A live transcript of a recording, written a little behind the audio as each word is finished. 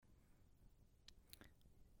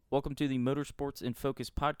Welcome to the Motorsports in Focus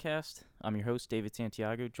podcast. I'm your host, David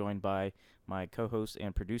Santiago, joined by my co-host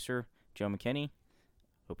and producer, Joe McKenney.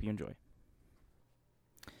 Hope you enjoy.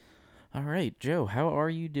 All right, Joe, how are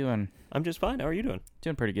you doing? I'm just fine. How are you doing?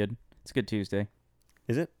 Doing pretty good. It's a good Tuesday.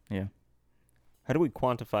 Is it? Yeah. How do we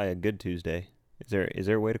quantify a good Tuesday? Is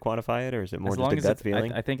there a way to quantify it, or is it more just a gut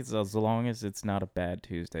feeling? I think it's as long as it's not a bad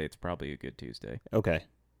Tuesday, it's probably a good Tuesday. Okay.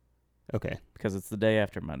 Because it's the day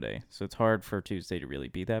after Monday, so it's hard for Tuesday to really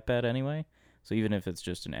be that bad anyway. So even if it's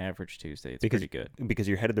just an average Tuesday, it's pretty good. Because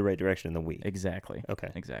you're headed the right direction in the week. Exactly.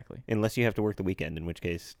 Okay. Exactly. Unless you have to work the weekend, in which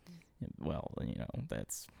case... Well,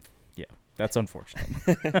 that's unfortunate.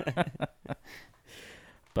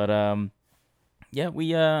 But, we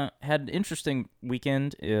had an interesting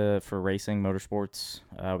weekend for racing motorsports.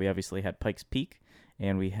 We obviously had Pikes Peak,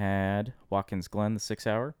 and we had Watkins Glen, the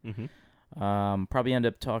 6-hour. Mm-hmm. Probably end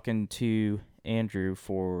up talking to Andrew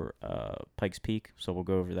for Pikes Peak, so we'll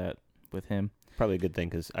go over that with him. Probably a good thing,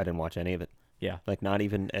 because I didn't watch any of it. Yeah. Like, not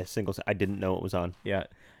even a single... I didn't know it was on. Yeah.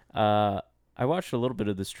 I watched a little bit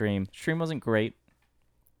of the stream. The stream wasn't great,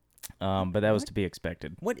 but that was to be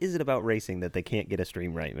expected. What is it about racing that they can't get a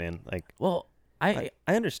stream right, man? Like, well, I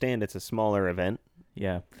understand it's a smaller event.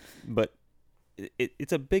 Yeah. But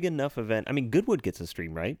it's a big enough event. I mean, Goodwood gets a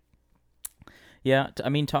stream, right? Yeah,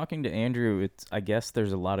 talking to Andrew, I guess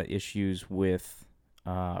there's a lot of issues with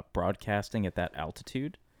broadcasting at that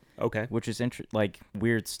altitude. Okay. Which is like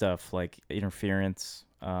weird stuff, like interference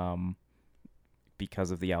because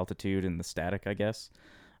of the altitude and the static, I guess,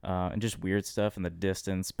 and just weird stuff and the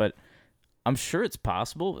distance. But I'm sure it's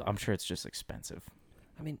possible. I'm sure it's just expensive.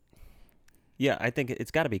 I mean, yeah, I think it's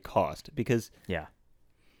got to be cost because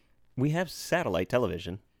we have satellite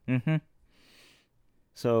television. Mm-hmm.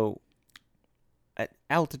 So...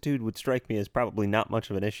 altitude would strike me as probably not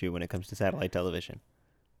much of an issue when it comes to satellite television.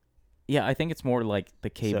 Yeah, I think it's more like the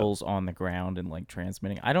cables on the ground and like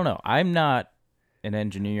transmitting. I don't know. I'm not an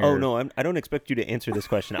engineer. Oh no, I don't expect you to answer this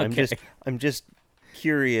question. Okay. I'm just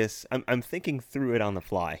curious. I'm thinking through it on the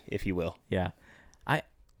fly, if you will. Yeah,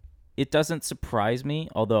 it doesn't surprise me.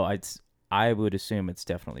 Although I would assume it's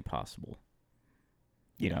definitely possible.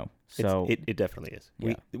 So it definitely is.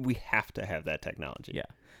 Yeah. We have to have that technology. Yeah.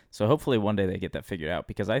 So hopefully one day they get that figured out,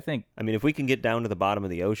 because I think... I mean, if we can get down to the bottom of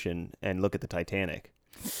the ocean and look at the Titanic...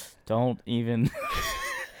 Don't even...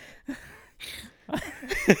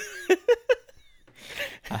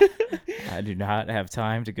 I do not have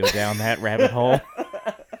time to go down that rabbit hole.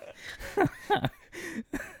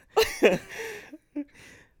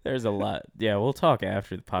 There's a lot. Yeah, we'll talk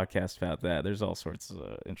after the podcast about that. There's all sorts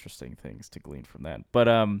of interesting things to glean from that. But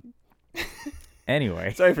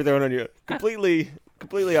anyway. Sorry for throwing on you.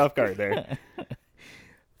 Completely off guard there.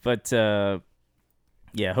 But,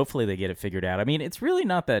 hopefully they get it figured out. I mean, it's really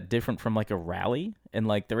not that different from, like, a rally. And,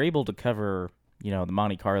 like, they're able to cover, the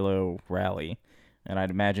Monte Carlo rally. And I'd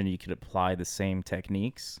imagine you could apply the same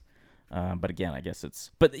techniques. But, again, I guess it's...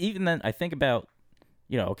 But even then, I think about,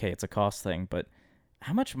 okay, it's a cost thing. But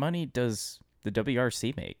how much money does the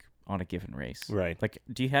WRC make on a given race? Right. Like,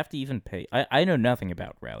 do you have to even pay... I know nothing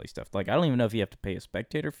about rally stuff. Like, I don't even know if you have to pay a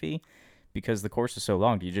spectator fee. Because the course is so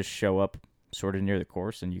long, do you just show up sort of near the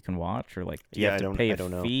course and you can watch? Or, like, do you have to pay a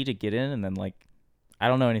fee to get in? And then, like, I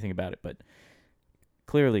don't know anything about it, but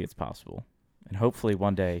clearly it's possible. And hopefully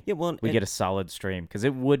one day we get a solid stream, because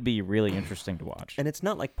it would be really interesting to watch. And it's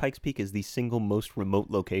not like Pikes Peak is the single most remote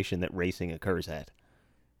location that racing occurs at.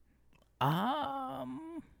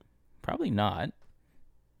 Probably not.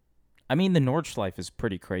 I mean, the Nordschleife is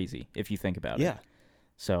pretty crazy, if you think about it. Yeah.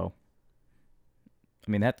 So... I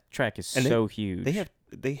mean, that track is so huge.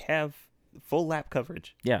 They have full lap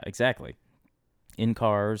coverage. Yeah, exactly. In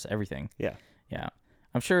cars, everything. Yeah. Yeah.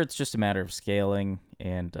 I'm sure it's just a matter of scaling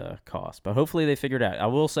and cost. But hopefully they figured it out. I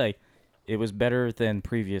will say it was better than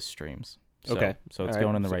previous streams. So, okay. So it's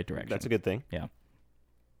going in the right direction. That's a good thing. Yeah.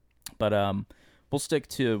 But we'll stick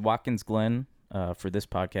to Watkins Glen for this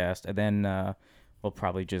podcast. And then we'll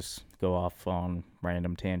probably just go off on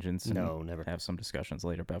random tangents. No, never. Have some discussions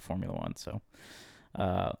later about Formula One. So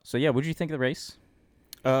what did you think of the race?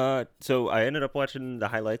 So I ended up watching the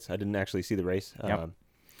highlights. I didn't actually see the race. Yep. A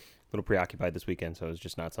little preoccupied this weekend, so it was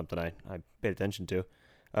just not something I paid attention to.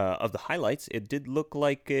 Of the highlights, it did look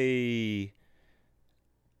like a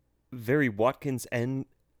very Watkins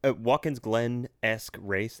Glen-esque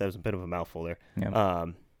race. That was a bit of a mouthful there.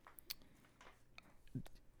 Yep.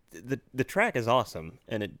 The track is awesome,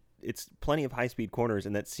 and it's plenty of high-speed corners,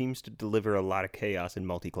 and that seems to deliver a lot of chaos in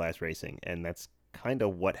multi-class racing, and that's kind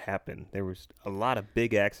of what happened. There was a lot of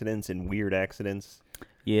big accidents and weird accidents.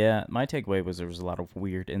 Yeah, my takeaway was there was a lot of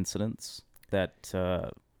weird incidents that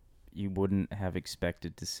you wouldn't have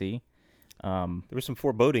expected to see. There was some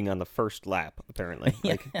foreboding on the first lap, apparently.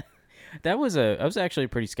 Yeah. That was actually a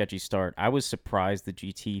pretty sketchy start. I was surprised the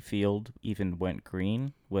GT field even went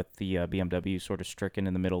green with the BMW sort of stricken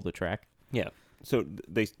in the middle of the track. Yeah. So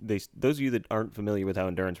they those of you that aren't familiar with how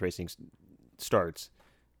endurance racing starts,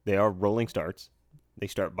 they are rolling starts. They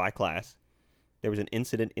start by class. There was an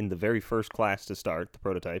incident in the very first class to start, the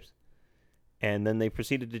prototypes, and then they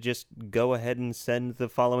proceeded to just go ahead and send the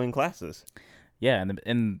following classes. Yeah,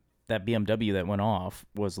 and that BMW that went off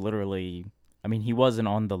was literally, I mean, he wasn't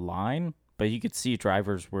on the line, but you could see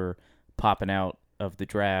drivers were popping out of the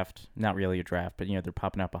draft. Not really a draft, but, they're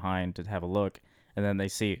popping out behind to have a look. And then they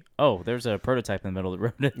see, oh, there's a prototype in the middle of the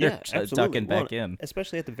road. And they're ducking back in.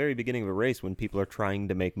 Especially at the very beginning of a race when people are trying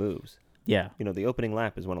to make moves. Yeah. The opening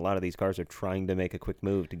lap is when a lot of these cars are trying to make a quick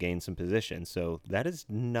move to gain some position. So that is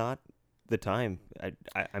not the time.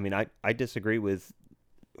 I mean, I disagree with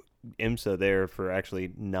IMSA there for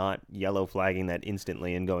actually not yellow flagging that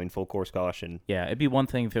instantly and going full course caution. Yeah, it'd be one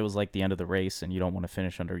thing if it was like the end of the race and you don't want to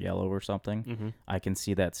finish under yellow or something. Mm-hmm. I can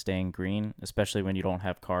see that staying green, especially when you don't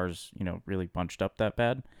have cars, really bunched up that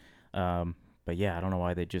bad. But yeah, I don't know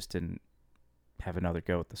why they just didn't have another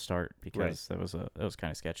go at the start, because that was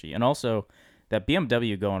kind of sketchy. And also, that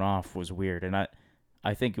BMW going off was weird, and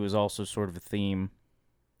I think it was also sort of a theme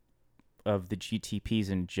of the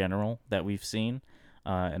GTPs in general that we've seen.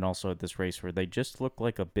 And also at this race where they just look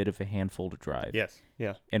like a bit of a handful to drive. Yes,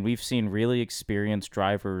 yeah. And we've seen really experienced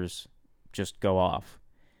drivers just go off.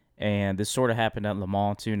 And this sort of happened at Le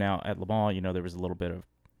Mans too. Now, at Le Mans, there was a little bit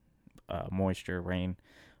of moisture, rain.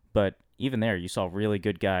 But even there, you saw really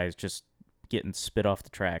good guys just getting spit off the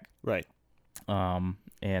track. Right.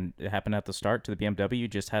 And it happened at the start to the BMW.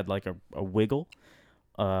 Just had like a wiggle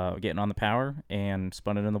getting on the power and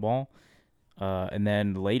spun it in the wall. And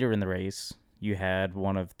then later in the race, you had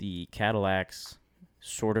one of the Cadillacs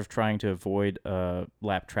sort of trying to avoid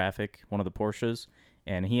lap traffic, one of the Porsches,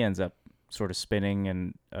 and he ends up sort of spinning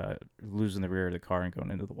and losing the rear of the car and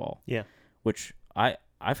going into the wall. Yeah. Which I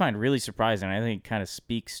find really surprising. I think it kind of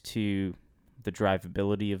speaks to the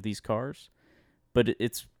drivability of these cars. But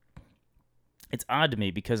it's odd to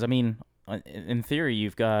me because, I mean, in theory,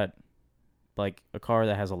 you've got like a car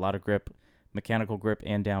that has a lot of grip, mechanical grip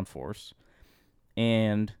and downforce,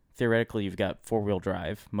 and theoretically, you've got four-wheel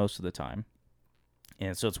drive most of the time.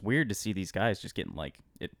 And so it's weird to see these guys just getting,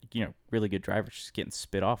 really good drivers just getting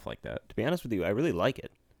spit off like that. To be honest with you, I really like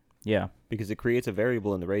it. Yeah. Because it creates a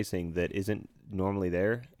variable in the racing that isn't normally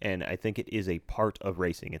there, and I think it is a part of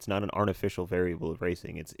racing. It's not an artificial variable of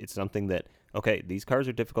racing. It's something that, okay, these cars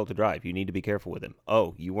are difficult to drive. You need to be careful with them.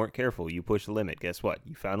 Oh, you weren't careful. You pushed the limit. Guess what?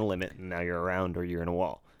 You found a limit, and now you're around or you're in a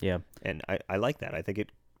wall. Yeah. And I like that. I think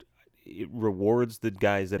it rewards the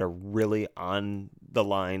guys that are really on the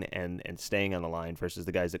line and staying on the line versus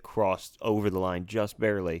the guys that crossed over the line just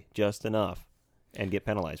barely, just enough, and get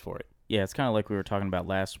penalized for it. Yeah, it's kind of like we were talking about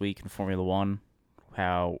last week in Formula One,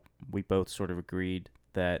 how we both sort of agreed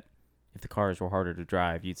that if the cars were harder to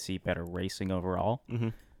drive, you'd see better racing overall. Mm-hmm.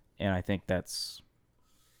 And I think that's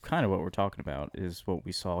kind of what we're talking about, is what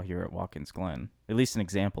we saw here at Watkins Glen, at least an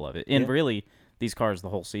example of it. And really, these cars the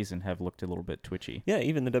whole season have looked a little bit twitchy. Yeah,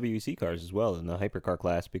 even the WEC cars as well in the hypercar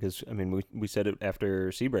class, because, I mean, we said it after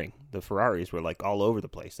Sebring. The Ferraris were, all over the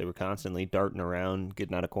place. They were constantly darting around,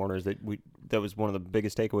 getting out of corners. That was one of the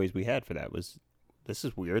biggest takeaways we had for that was, this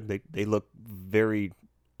is weird. They look very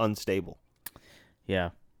unstable. Yeah.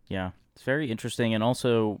 It's very interesting. And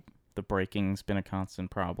also, the braking's been a constant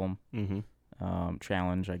problem. Mm-hmm.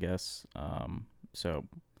 Challenge, I guess. So...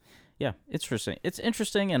 yeah, it's interesting. It's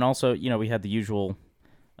interesting, and also, we had the usual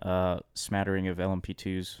smattering of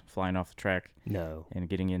LMP2s flying off the track. No. And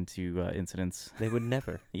getting into incidents. They would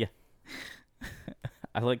never. Yeah.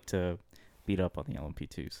 I like to beat up on the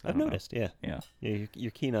LMP2s. I've noticed, yeah. Yeah.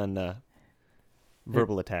 You're keen on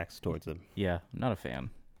verbal attacks towards them. Yeah, I'm not a fan,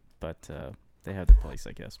 but they have their place,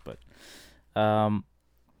 I guess. But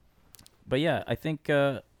yeah, I think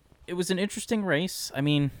it was an interesting race. I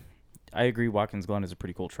mean, I agree Watkins Glen is a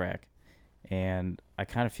pretty cool track. And I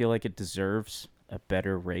kind of feel like it deserves a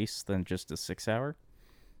better race than just a 6 hour.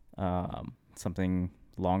 Something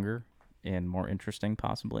longer and more interesting,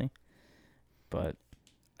 possibly. But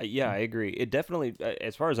yeah, I agree. It definitely,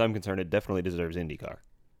 as far as I'm concerned, it definitely deserves IndyCar.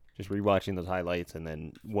 Just rewatching those highlights and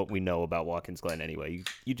then what we know about Watkins Glen anyway.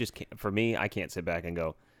 You just can't, for me, I can't sit back and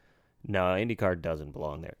go, no, IndyCar doesn't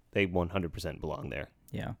belong there. They 100% belong there.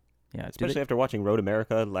 Yeah. Especially after watching Road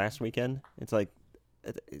America last weekend. It's like,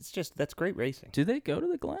 it's just, that's great racing. Do they go to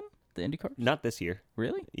the Glen, the IndyCars? Not this year.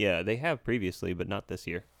 Really? Yeah, they have previously, but not this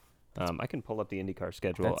year. I can pull up the IndyCar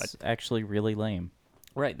schedule. That's actually really lame.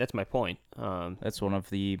 Right, that's my point. That's one of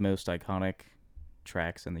the most iconic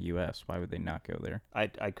tracks in the U.S. Why would they not go there?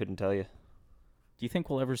 I couldn't tell you. Do you think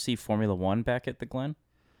we'll ever see Formula One back at the Glen?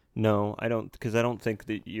 No, I don't, because I don't think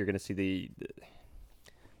that you're going to see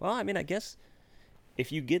Well, I mean, I guess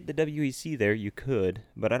if you get the WEC there, you could,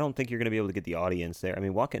 but I don't think you're going to be able to get the audience there. I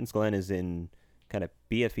mean, Watkins Glen is in kind of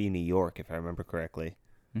BFE New York, if I remember correctly.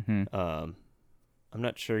 Mm-hmm. I'm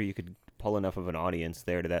not sure you could pull enough of an audience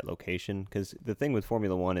there to that location, because the thing with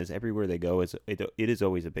Formula One is everywhere they go it is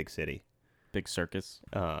always a big city. Big circus.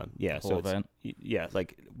 Yeah, whole so event. yeah,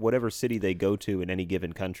 like whatever city they go to in any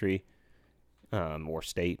given country, or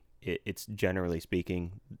state, it's generally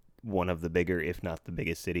speaking one of the bigger, if not the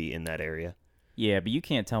biggest city in that area. Yeah, but you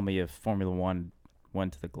can't tell me if Formula One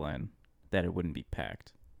went to the Glen that it wouldn't be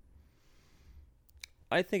packed.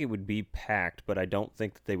 I think it would be packed, but I don't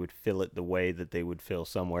think that they would fill it the way that they would fill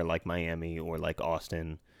somewhere like Miami or like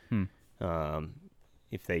Austin.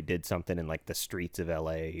 If they did something in like the streets of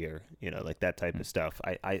LA or, like that type of stuff.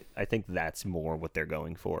 I think that's more what they're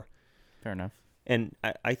going for. Fair enough. And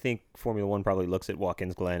I think Formula One probably looks at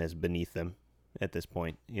Watkins Glen as beneath them at this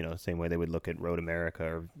point. Same way they would look at Road America,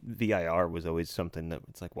 or VIR was always something that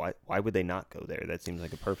it's like, why would they not go there? That seems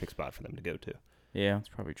like a perfect spot for them to go to. Yeah, that's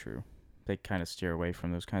probably true. They kind of steer away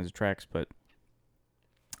from those kinds of tracks, but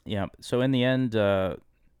yeah. So in the end,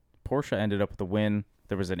 Porsche ended up with a win.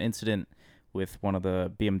 There was an incident with one of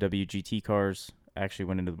the BMW GT cars. Actually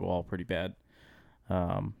went into the wall pretty bad.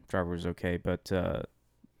 Driver was okay, but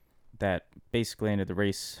that basically ended the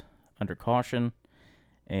race under caution.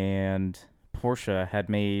 And Porsche had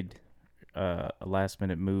made a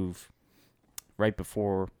last-minute move right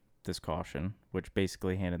before this caution, which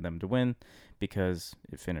basically handed them to win because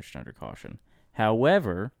it finished under caution.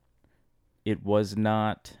 However, it was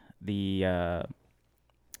not the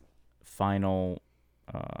final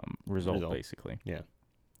result, basically. Yeah.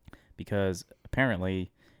 Because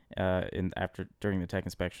apparently, during the tech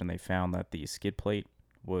inspection, they found that the skid plate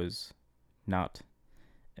was not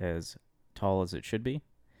as tall as it should be.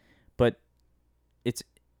 But it's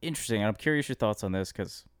interesting, and I'm curious your thoughts on this,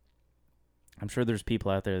 because I'm sure there's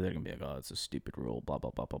people out there that are going to be like, oh, it's a stupid rule, blah,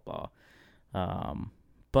 blah, blah, blah, blah.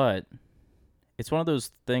 But it's one of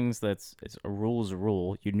those things it's a rule is a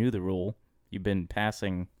rule. You knew the rule. You've been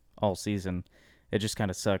passing all season. It just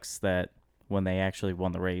kind of sucks that when they actually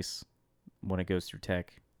won the race, when it goes through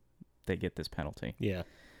tech, they get this penalty. Yeah.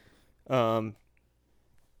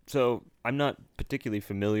 So I'm not particularly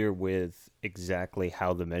familiar with exactly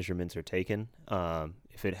how the measurements are taken.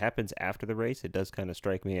 If it happens after the race, it does kind of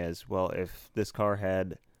strike me as, well, if this car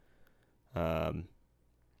had a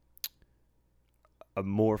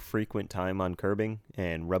more frequent time on curbing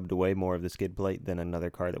and rubbed away more of the skid plate than another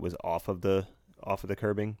car that was off of the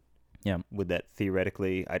curbing, yeah, would that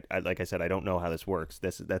theoretically, I like I said, I don't know how this works.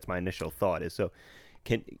 That's my initial thought is, so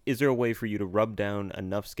is there a way for you to rub down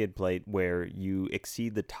enough skid plate where you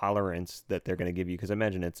exceed the tolerance that they're going to give you? Because I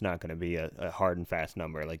imagine it's not going to be a hard and fast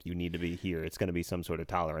number, like you need to be here. It's going to be some sort of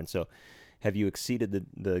tolerance. So have you exceeded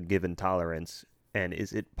the given tolerance, and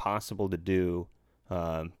is it possible to do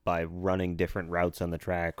by running different routes on the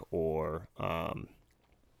track, or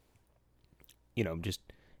just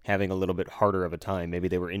having a little bit harder of a time? Maybe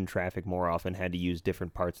they were in traffic more often, had to use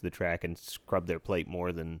different parts of the track and scrub their plate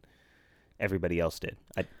more than everybody else did.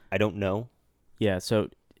 I don't know. Yeah, so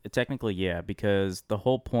technically, yeah, because the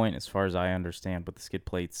whole point, as far as I understand, with the skid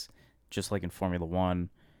plates, just like in Formula One,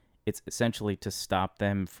 it's essentially to stop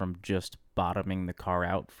them from just bottoming the car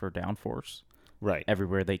out for downforce, right,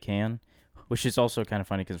 everywhere they can. Which is also kind of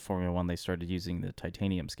funny because in Formula One they started using the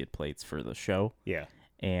titanium skid plates for the show. Yeah,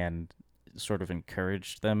 and sort of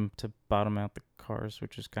encouraged them to bottom out the cars,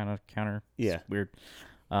 which is kind of counter. Yeah, it's weird.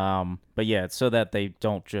 But yeah, it's so that they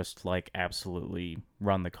don't just like absolutely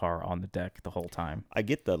run the car on the deck the whole time. I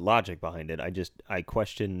get the logic behind it. I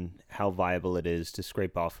question how viable it is to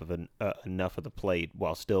scrape off of enough of the plate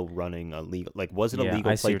while still running a legal. Like, was it a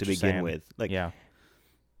legal plate to begin with? Like, yeah.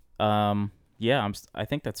 I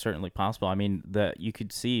think that's certainly possible. I mean, you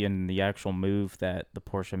could see in the actual move that the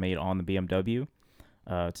Porsche made on the BMW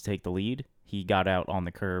to take the lead, he got out on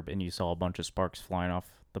the curb and you saw a bunch of sparks flying off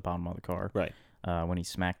the bottom of the car. Right. When he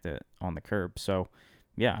smacked it on the curb. So,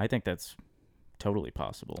 yeah, I think that's totally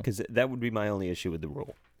possible. Because that would be my only issue with the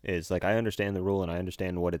rule. Is like, I understand the rule and I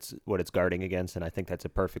understand what it's guarding against, and I think that's a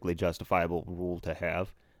perfectly justifiable rule to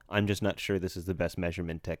have. I'm just not sure this is the best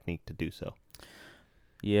measurement technique to do so.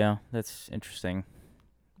 Yeah, that's interesting.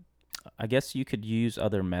 I guess you could use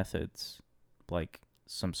other methods, like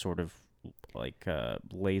some sort of like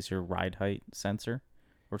laser ride height sensor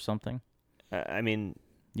or something. I mean,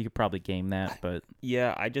 You could probably game that, but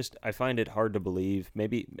Yeah, I find it hard to believe.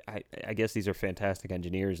 Maybe I guess these are fantastic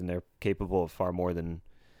engineers and they're capable of far more than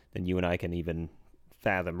you and I can even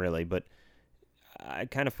fathom, really. But I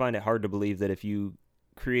kind of find it hard to believe that if you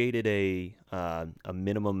created a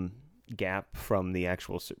minimum gap from the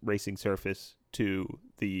actual racing surface to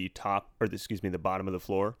the top, or excuse me, the bottom of the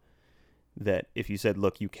floor, that if you said,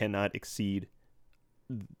 look, you cannot exceed,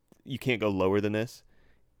 you can't go lower than this,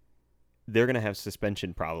 they're going to have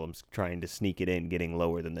suspension problems trying to sneak it in, getting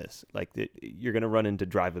lower than this. Like you're going to run into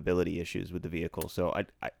drivability issues with the vehicle. So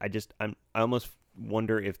I almost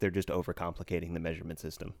wonder if they're just overcomplicating the measurement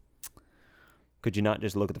system. Could you not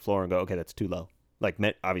just look at the floor and go, okay, that's too low? Like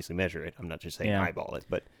obviously measure it. I'm not just saying eyeball it,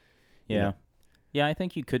 but yeah, I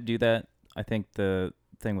think you could do that. I think the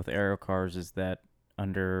thing with aero cars is that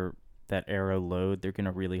under that aero load, they're going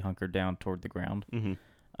to really hunker down toward the ground.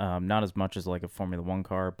 Mm-hmm. Not as much as like a Formula One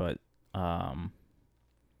car, but I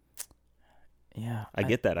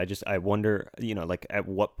get that. I wonder, like at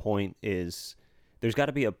what point there's got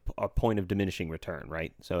to be a point of diminishing return,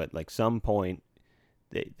 right? So at like some point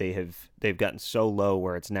they've gotten so low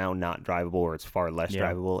where it's now not drivable or it's far less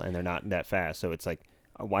drivable and they're not that fast. So it's like,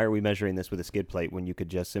 why are we measuring this with a skid plate when you could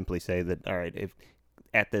just simply say that, all right, if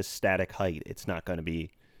at this static height, it's not going to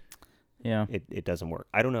be, it doesn't work.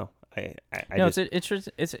 I don't know. Sorry.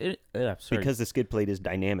 Because the skid plate is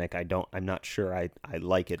dynamic. I'm not sure I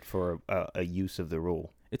like it for a use of the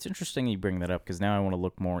rule. It's interesting you bring that up because now I want to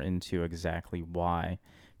look more into exactly why.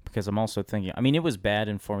 Because I'm also thinking, I mean, it was bad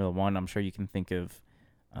in Formula One. I'm sure you can think of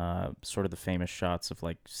sort of the famous shots of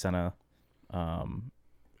like Senna,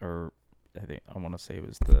 or I want to say it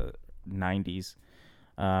was the 90s,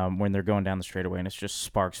 when they're going down the straightaway and it's just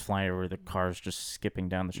sparks flying over the cars just skipping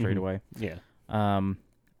down the straightaway. Yeah. I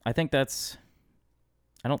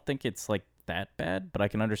don't think it's like that bad, but I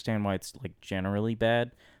can understand why it's like generally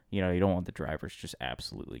bad. You don't want the drivers just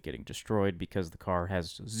absolutely getting destroyed because the car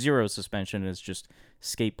has zero suspension and is just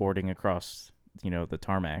skateboarding across, the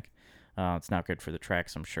tarmac. It's not good for the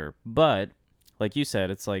tracks, I'm sure. But like you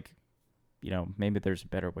said, it's like, maybe there's a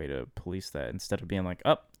better way to police that instead of being like,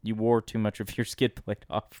 oh, you wore too much of your skid plate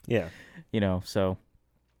off. Yeah. So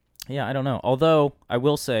yeah, I don't know. Although I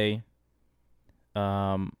will say,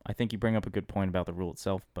 I think you bring up a good point about the rule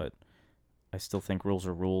itself, but I still think rules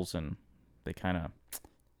are rules, and they kind of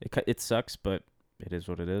it sucks, but it is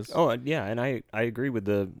what it is. Oh yeah, and I agree with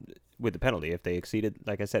the penalty. If they exceeded,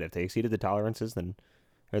 like I said, if they exceeded the tolerances, then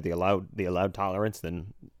or the allowed tolerance,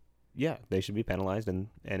 then yeah, they should be penalized, and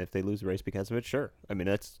if they lose the race because of it, sure. I mean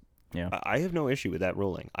I have no issue with that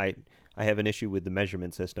ruling. I have an issue with the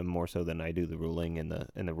measurement system more so than I do the ruling and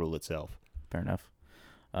the rule itself. Fair enough.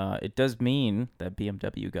 It does mean that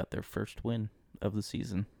BMW got their first win of the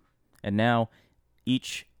season. And now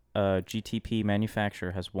each GTP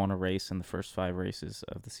manufacturer has won a race in the first 5 races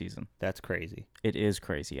of the season. That's crazy. It is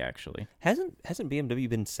crazy, actually. Hasn't BMW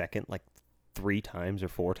been second like 3 times or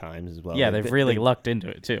 4 times as well? Yeah, they've really lucked into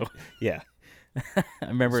it, too. Yeah. I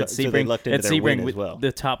remember at Sebring, as well.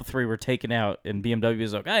 The top 3 were taken out, and BMW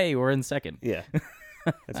was like, hey, we're in second. Yeah,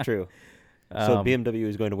 that's true. So BMW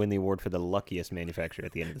is going to win the award for the luckiest manufacturer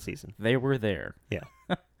at the end of the season. They were there. Yeah.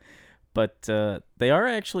 But they are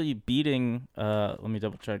actually beating, let me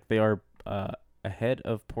double check, they are ahead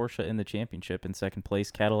of Porsche in the championship in second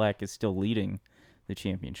place. Cadillac is still leading the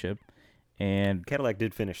championship. And Cadillac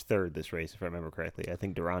did finish 3rd this race, if I remember correctly. I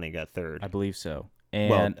think Durrani got 3rd. I believe so. And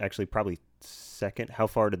well, actually, probably 2nd. How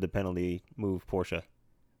far did the penalty move Porsche?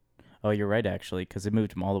 Oh, you're right, actually, because it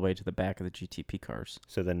moved them all the way to the back of the GTP cars.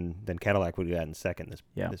 So then Cadillac would have gotten 2nd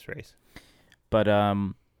this race. But,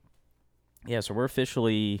 so we're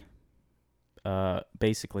officially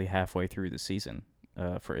basically halfway through the season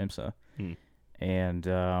for IMSA. And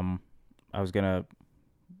I was going to,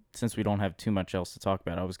 since we don't have too much else to talk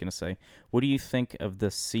about, I was going to say, what do you think of the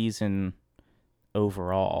season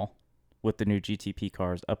overall with the new GTP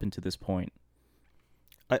cars up until this point?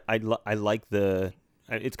 I like the...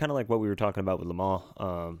 It's kind of like what we were talking about with Le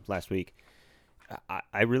Mans last week.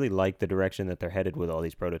 I really like the direction that they're headed with all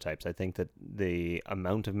these prototypes. I think that the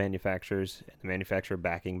amount of manufacturers and the manufacturer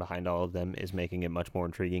backing behind all of them is making it much more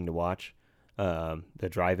intriguing to watch. The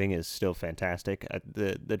driving is still fantastic.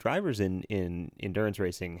 The drivers in endurance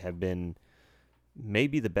racing have been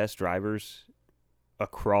maybe the best drivers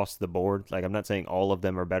across the board. Like, I'm not saying all of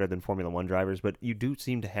them are better than Formula One drivers, but you do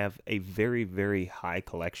seem to have a very, very high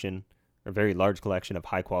collection, or very large collection of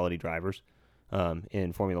high quality drivers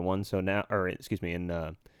in Formula One. So now,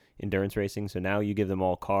 in endurance racing. So now you give them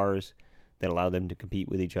all cars that allow them to compete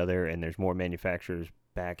with each other, and there's more manufacturers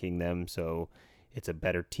backing them. So It's a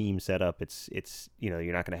better team setup. It's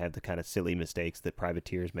you're not going to have the kind of silly mistakes that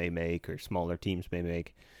privateers may make or smaller teams may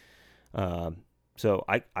make. So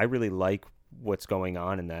I really like what's going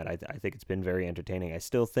on in that. I think it's been very entertaining. I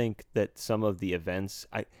still think that some of the events,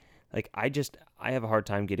 I have a hard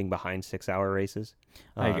time getting behind 6-hour races.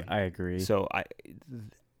 I agree. So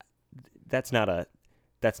that's not a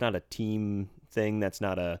team thing. That's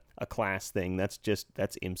not a class thing. That's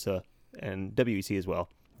IMSA and WEC as well.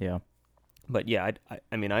 Yeah. But yeah,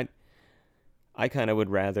 I kind of would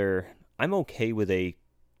rather. I'm okay with a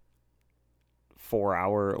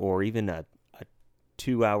 4-hour or even a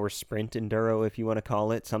 2-hour sprint enduro, if you want to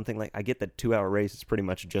call it something like. I get the 2-hour race is pretty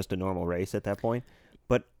much just a normal race at that point,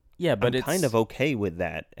 but I'm it's kind of okay with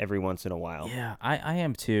that every once in a while. Yeah, I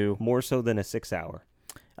am too. More so than a 6-hour.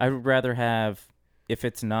 I would rather have, if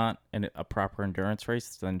it's not a proper endurance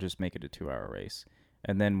race, then just make it a 2-hour race.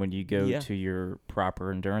 And then when you go to your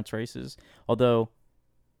proper endurance races, although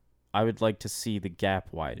I would like to see the gap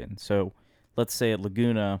widen. So let's say at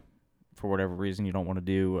Laguna, for whatever reason, you don't want to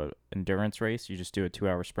do an endurance race. You just do a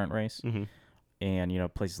 2-hour sprint race. Mm-hmm.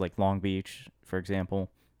 And, places like Long Beach, for example,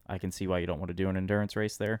 I can see why you don't want to do an endurance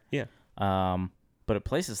race there. Yeah. But at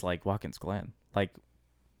places like Watkins Glen,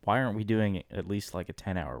 why aren't we doing at least like a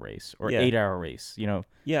 10-hour race or 8-hour race?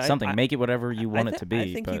 Something. Make it whatever you want it to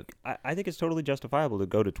be. I think it's totally justifiable to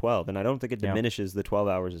go to 12, and I don't think it diminishes the 12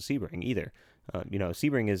 hours of Sebring either.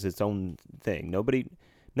 Sebring is its own thing.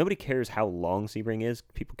 Nobody cares how long Sebring is.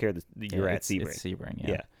 People care that you're at Sebring. It's Sebring,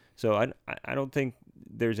 yeah. So I don't think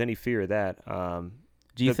there's any fear of that.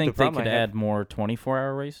 Do you think they could add more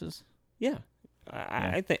 24-hour races? Yeah.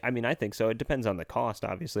 I think so. It depends on the cost,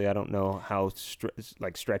 obviously. I don't know how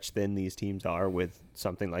stretch thin these teams are with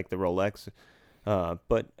something like the Rolex.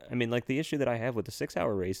 But the issue that I have with the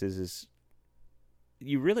 6-hour races is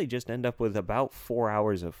you really just end up with about 4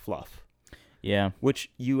 hours of fluff. Yeah.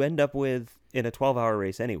 Which you end up with in a 12-hour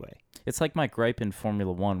race anyway. It's like my gripe in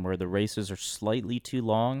Formula One, where the races are slightly too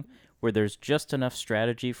long, where there's just enough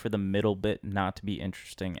strategy for the middle bit not to be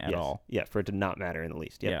interesting at all. Yeah, for it to not matter in the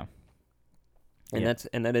least. Yep. Yeah.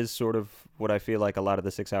 And that is sort of what I feel like a lot of the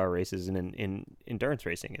 6-hour races in endurance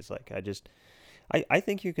racing is like. I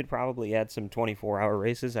think you could probably add some 24-hour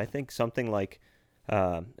races. I think something like,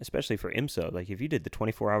 especially for IMSA, like if you did the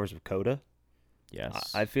 24 hours of COTA,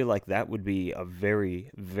 yes, I feel like that would be a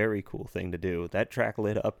very, very cool thing to do. That track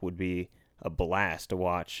lit up would be a blast to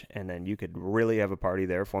watch, and then you could really have a party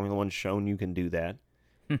there. Formula One's shown you can do that.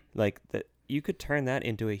 Like that, you could turn that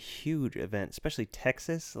into a huge event, especially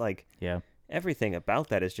Texas. Everything about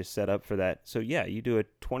that is just set up for that. So, yeah, you do a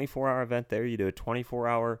 24-hour event there. You do a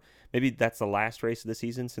 24-hour. Maybe that's the last race of the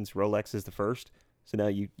season since Rolex is the first. So now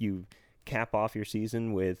you cap off your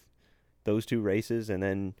season with those two races, and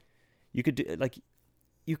then you could do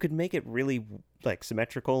you could make it really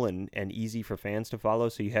symmetrical and easy for fans to follow.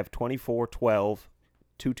 So you have 24, 12,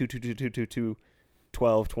 2, 2, 2, 2, 2, 2, 2,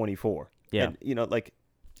 12, 24. Yeah. And,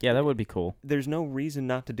 yeah, that would be cool. There's no reason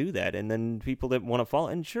not to do that. And then people that want to follow,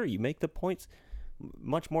 and sure, you make the points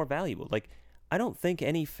much more valuable. I don't think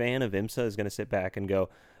any fan of IMSA is going to sit back and go,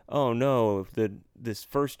 oh no, this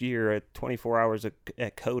first year at 24 hours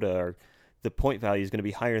at COTA, or the point value is going to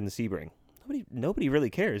be higher than the Sebring. Nobody really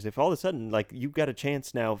cares. If all of a sudden, you've got a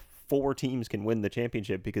chance now, 4 teams can win the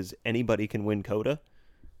championship because anybody can win COTA,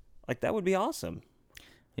 that would be awesome.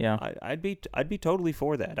 Yeah, I'd be totally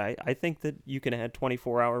for that. I think that you can add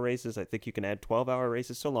 24-hour races. I think you can add 12-hour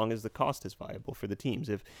races so long as the cost is viable for the teams.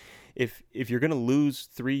 If you're going to lose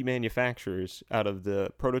 3 manufacturers out of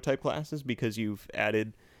the prototype classes because you've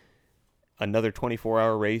added another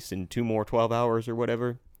 24-hour race and 2 more 12 hours or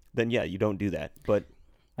whatever, then yeah, you don't do that. But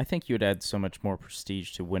I think you would add so much more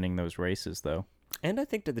prestige to winning those races, though. And I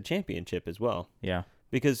think to the championship as well. Yeah.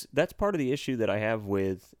 Because that's part of the issue that I have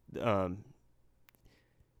with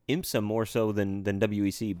IMSA more so than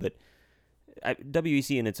WEC, but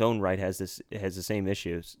WEC in its own right has the same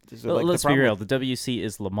issues. So let's be real. The WEC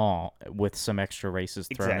is Le Mans with some extra races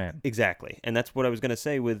thrown in. Exactly. And that's what I was going to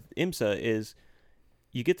say with IMSA is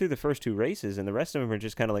you get through the first 2 races and the rest of them are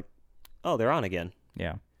just kind of like, oh, they're on again.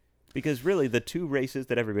 Yeah. Because really the 2 races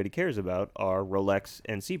that everybody cares about are Rolex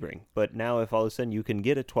and Sebring. But now if all of a sudden you can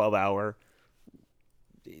get a 12-hour,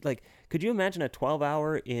 could you imagine a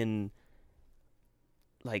 12-hour in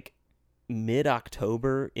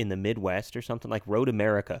mid-October in the Midwest or something, like Road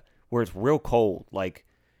America, where it's real cold?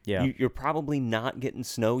 You're probably not getting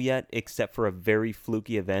snow yet except for a very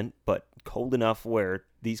fluky event, but cold enough where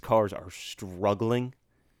these cars are struggling.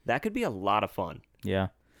 That could be a lot of fun. Yeah.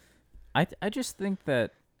 I just think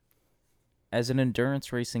that as an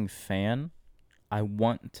endurance racing fan, I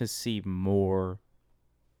want to see more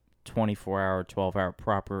 24-hour, 12-hour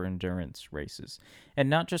proper endurance races. And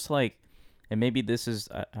not just like, and maybe this is,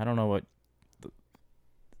 I don't know what,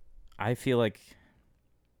 I feel like,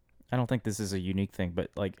 I don't think this is a unique thing, but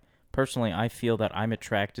like personally, I feel that I'm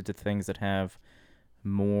attracted to things that have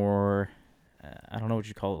more, I don't know what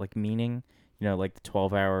you call it, like meaning, like the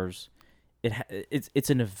 12 hours. It's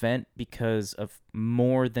an event because of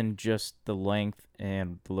more than just the length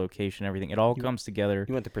and the location, everything. It all comes together.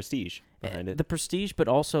 You want the prestige behind it. The prestige, but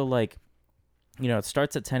also like, it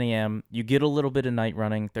starts at 10 a.m. You get a little bit of night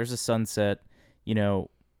running. There's a sunset. The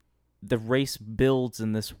race builds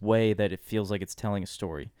in this way that it feels like it's telling a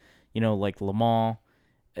story. Like Le Mans.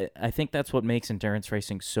 I think that's what makes endurance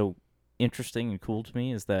racing so interesting and cool to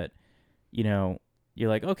me is that, you're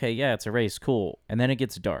like, okay, yeah, it's a race, cool. And then it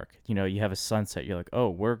gets dark. You have a sunset. You're like, oh,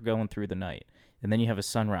 we're going through the night. And then you have a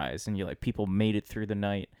sunrise, and you're like, people made it through the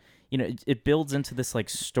night. It builds into this like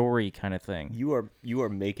story kind of thing. You are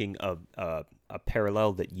making a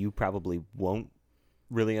parallel that you probably won't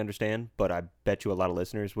really understand, but I bet you a lot of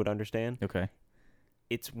listeners would understand. Okay.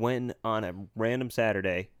 It's when on a random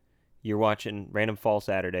Saturday, you're watching random fall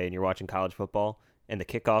Saturday, and you're watching college football, and the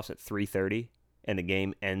kickoff's at 3:30, and the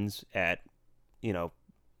game ends at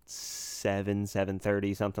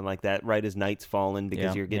 7:30, something like that, right as night's falling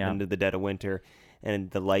because you're getting into the dead of winter and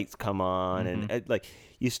the lights come on and like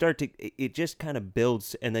you start to, it just kind of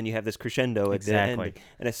builds, and then you have this crescendo at the end,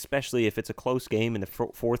 and especially if it's a close game in the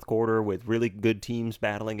fourth quarter with really good teams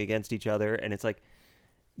battling against each other, and it's like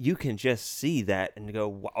you can just see that and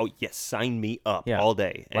go, oh yes, sign me up all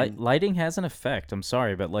day. And lighting has an effect. I'm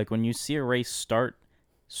sorry, but like when you see a race start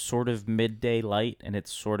sort of midday light and it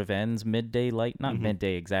sort of ends midday light, not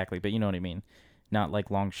midday exactly, but you know what I mean, not like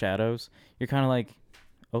long shadows, you're kind of like,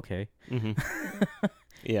 okay.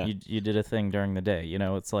 Yeah, you did a thing during the day.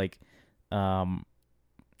 It's like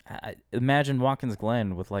imagine Watkins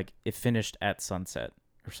Glen with like it finished at sunset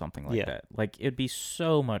or something like that. Like it'd be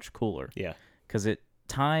so much cooler, because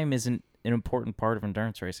time isn't an important part of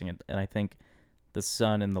endurance racing, and I think the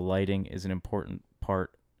sun and the lighting is an important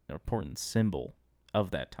symbol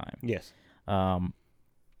of that time. Yes.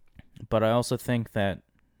 But I also think that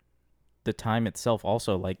the time itself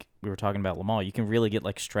also, like we were talking about Le Mans, you can really get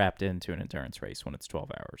like strapped into an endurance race when it's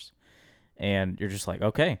 12 hours. And you're just like,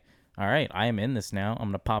 okay, all right, I am in this now. I'm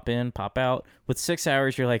going to pop in, pop out. With 6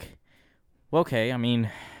 hours, you're like, well, okay, I mean,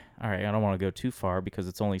 all right, I don't want to go too far because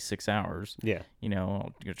it's only 6 hours. Yeah.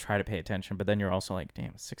 I'll try to pay attention, but then you're also like,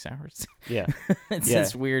 damn, 6 hours. Yeah. It's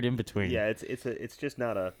this weird in between. Yeah, it's just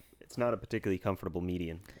not a particularly comfortable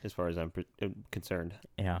median as far as I'm concerned.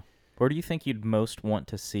 Yeah. Where do you think you'd most want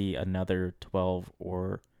to see another 12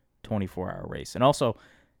 or 24-hour race? And also,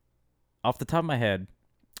 off the top of my head,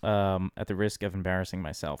 at the risk of embarrassing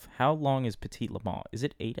myself, how long is Petit Le Mans? Is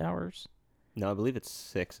it 8 hours? No, I believe it's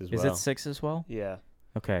 6 as well. Is it 6 as well? Yeah.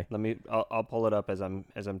 Okay. I'll pull it up as I'm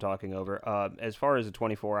talking over. As far as a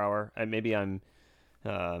 24-hour, maybe I'm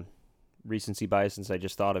recency bias since I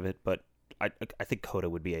just thought of it, but I think COTA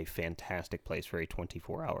would be a fantastic place for a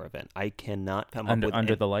 24-hour event. I cannot come up with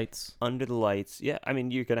under the lights. Under the lights, yeah. I mean,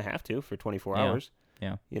 you're gonna have to for 24 hours.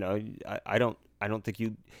 Yeah. I don't think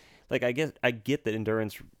you, like. I guess I get that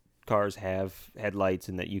endurance cars have headlights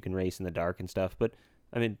and that you can race in the dark and stuff, but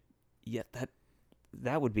I mean, yeah,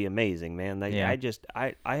 that would be amazing, man. Like,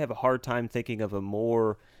 I have a hard time thinking of a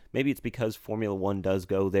more. Maybe it's because Formula One does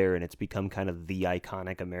go there, and it's become kind of the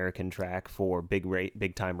iconic American track for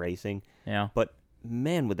big time racing. Yeah. But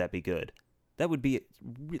man, would that be good? That would be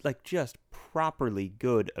like just properly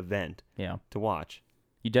good event. To watch.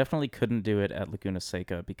 You definitely couldn't do it at Laguna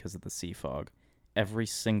Seca because of the sea fog. Every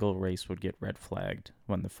single race would get red flagged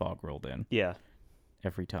when the fog rolled in. Yeah.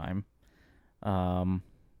 Every time. I'm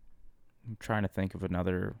trying to think of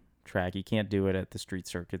another track. You can't do it at the street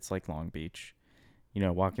circuits like Long Beach.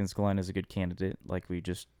 Watkins Glen is a good candidate, like we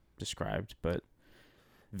just described, but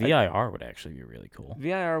VIR would actually be really cool.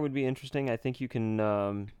 VIR would be interesting. I think you can.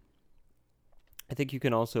 I think you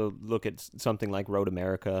can also look at something like Road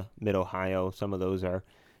America, Mid Ohio. Some of those are.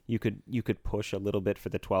 You could push a little bit for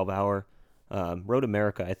the 12-hour. Road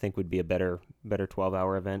America, I think, would be a better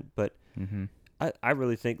 12-hour event, but. Mm-hmm. I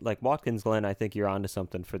really think, like, Watkins Glen, I think you're onto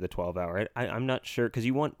something for the 12-hour. I'm not sure, because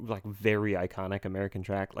you want, like, very iconic American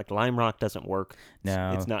track. Like, Lime Rock doesn't work.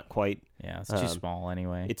 No. It's not quite. Yeah, it's too small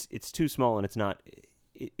anyway. It's too small, and it's not.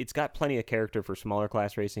 It's got plenty of character for smaller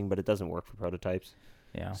class racing, but it doesn't work for prototypes.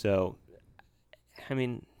 Yeah. So, I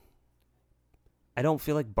mean, I don't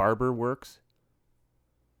feel like Barber works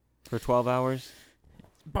for 12 hours.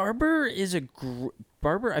 Barber is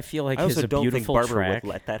Barber, I feel like, I also is a don't beautiful think Barber track. would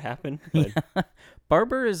let that happen. But. Yeah.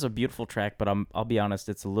 Barber is a beautiful track, but I'll be honest,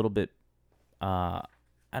 it's a little bit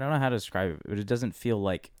I don't know how to describe it, but it doesn't feel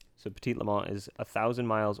like. So Petit Le Mans is 1,000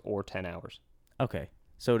 miles or 10 hours. Okay,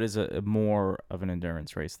 so it is a more of an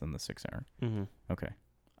endurance race than the 6 hour. Mm-hmm. Okay,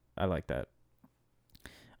 I like that.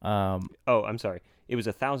 I'm sorry. It was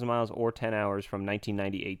 1,000 miles or 10 hours from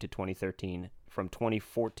 1998 to 2013. From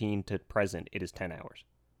 2014 to present, it is 10 hours.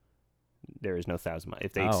 There is no 1,000 miles.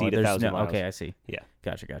 If they exceed 1,000 miles. Okay, I see. Yeah.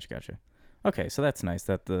 Gotcha. Okay, so that's nice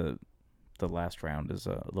that the last round is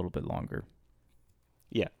a little bit longer.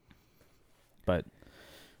 Yeah. But,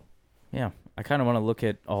 yeah, I kind of want to look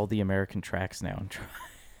at all the American tracks now and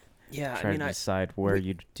try to decide where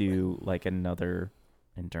you'd do like another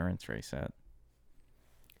endurance race at.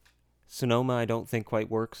 Sonoma, I don't think quite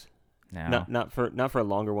works. No. Not for a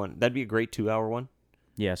longer one. That'd be a great 2-hour one.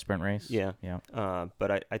 Yeah, sprint race. Yeah.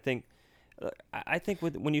 But I think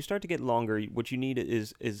when you start to get longer, what you need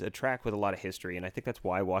is a track with a lot of history, and I think that's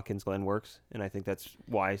why Watkins Glen works, and I think that's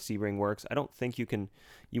why Sebring works. I don't think you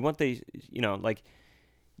want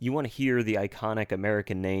you want to hear the iconic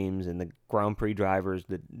American names and the Grand Prix drivers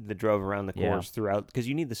that drove around the course throughout, because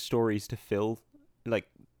you need the stories to fill. Like,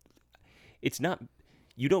 it's not.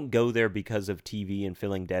 You don't go there because of TV and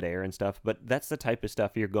filling dead air and stuff, but that's the type of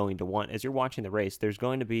stuff you're going to want. As you're watching the race, there's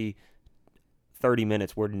going to be 30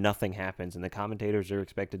 minutes where nothing happens, and the commentators are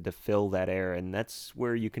expected to fill that air, and that's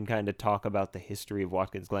where you can kind of talk about the history of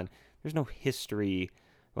Watkins Glen. There's no history.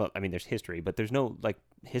 Well, I mean, there's history, but there's no like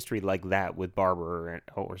history like that with Barber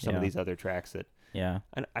or some of these other tracks that. Yeah.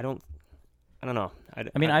 I don't know.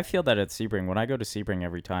 I feel that at Sebring. When I go to Sebring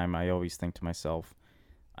every time, I always think to myself,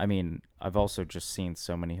 I mean, I've also just seen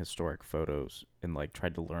so many historic photos and like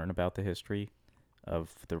tried to learn about the history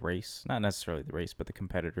of the race. Not necessarily the race, but the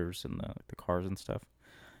competitors and the cars and stuff.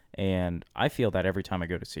 And I feel that every time I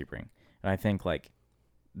go to Sebring. And I think like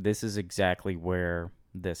this is exactly where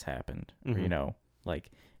this happened. Mm-hmm. Or, like,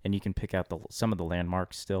 and you can pick out some of the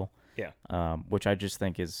landmarks still. Yeah. Which I just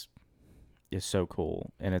think is so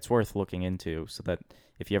cool, and it's worth looking into, so that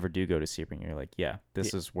if you ever do go to Sebring, you're like, yeah,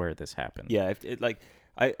 this is where this happened. Yeah,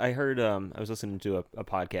 I heard, I was listening to a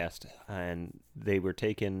podcast, and they were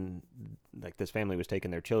this family was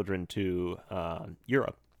taking their children to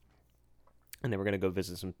Europe, and they were going to go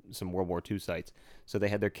visit some World War II sites. So they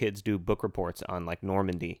had their kids do book reports on like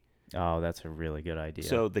Normandy. Oh, that's a really good idea.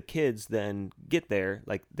 So the kids then get there,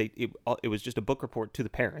 like it was just a book report to the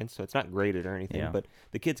parents, so it's not graded or anything. Yeah. But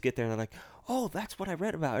the kids get there and they're like, "Oh, that's what I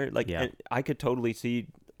read about." Like, yeah. And I could totally see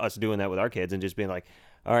us doing that with our kids and just being like,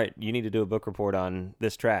 "All right, you need to do a book report on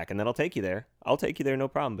this track, and then I'll take you there. I'll take you there, no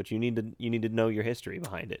problem. But you need to know your history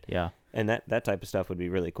behind it." Yeah. And that type of stuff would be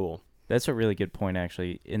really cool. That's a really good point,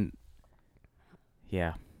 actually.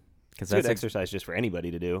 Yeah. It's a good exercise just for anybody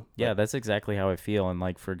to do. Yeah, that's exactly how I feel. And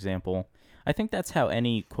like, for example, I think that's how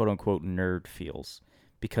any quote-unquote nerd feels,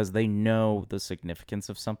 because they know the significance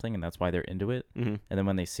of something, and that's why they're into it. Mm-hmm. And then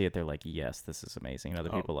when they see it, they're like, yes, this is amazing. And other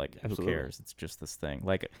people are like, absolutely. Who cares? It's just this thing.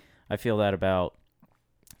 Like, I feel that about,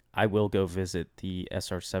 I will go visit the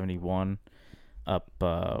SR-71 up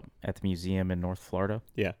at the museum in North Florida.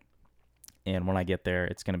 Yeah. And when I get there,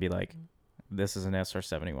 it's going to be like, this is an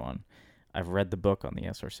SR-71. I've read the book on the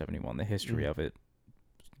SR-71, the history of it,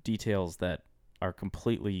 details that are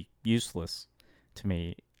completely useless to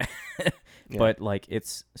me. But like,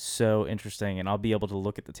 it's so interesting, and I'll be able to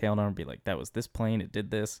look at the tail number and be like, that was this plane, it did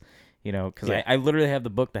this, because I literally have the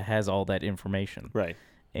book that has all that information. Right.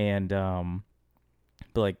 And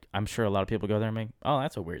but like, I'm sure a lot of people go there and make, oh,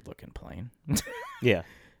 that's a weird looking plane. Yeah.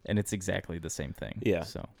 And it's exactly the same thing. Yeah.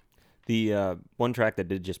 So the one track that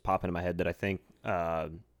did just pop into my head that I think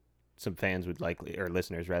some fans would likely, or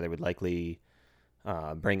listeners rather, would likely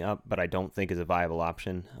bring up, but I don't think is a viable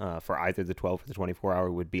option for either the 12 or the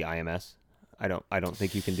 24-hour would be IMS. I don't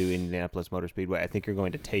think you can do Indianapolis Motor Speedway. I think you're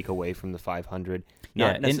going to take away from the 500.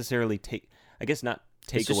 Not necessarily take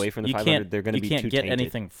away from the 500. They're going to be too tainted. You can't get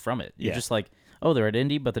anything from it. You're just like, oh, they're at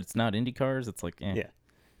Indy, but it's not Indy cars. It's like, eh.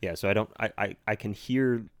 Yeah. So I can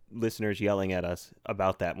hear listeners yelling at us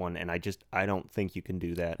about that one, and I don't think you can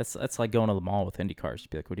do that. That's like going to the mall with Indy cars.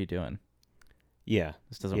 You'd be like, what are you doing? Yeah.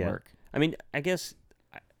 This doesn't work. I mean, I guess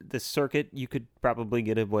the circuit you could probably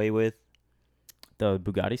get away with. The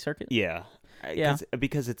Bugatti circuit? Yeah.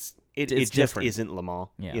 Because it just different. isn't Le Mans.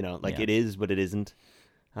 Yeah. It is, but it isn't.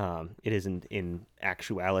 It isn't in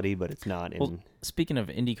actuality, but it's not in. Well, speaking of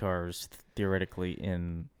Indy cars, theoretically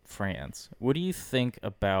in France, what do you think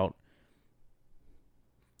about?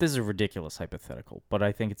 This is a ridiculous hypothetical, but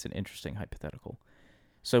I think it's an interesting hypothetical.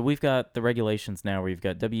 So we've got the regulations now where you've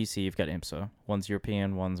got WEC, you've got IMSA. One's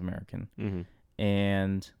European, one's American. Mm-hmm.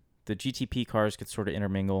 And the GTP cars could sort of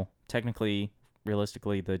intermingle. Technically,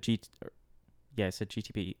 realistically, Yeah, I said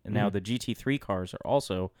GTP. And now the GT3 cars are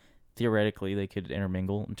also, theoretically, they could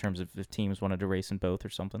intermingle in terms of if teams wanted to race in both or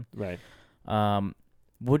something. Right.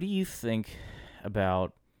 What do you think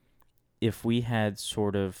about if we had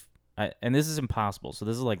sort of, and this is impossible, so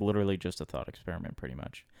this is like literally just a thought experiment pretty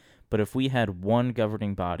much, but if we had one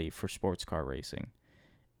governing body for sports car racing,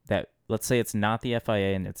 that, let's say it's not the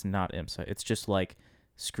FIA and it's not IMSA, it's just like,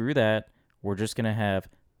 screw that, we're just going to have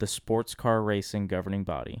the sports car racing governing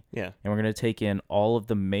body. Yeah. And we're going to take in all of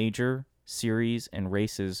the major series and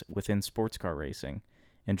races within sports car racing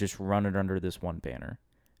and just run it under this one banner.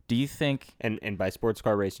 Do you think... And by sports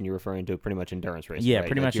car racing, you're referring to pretty much endurance racing, Yeah, right?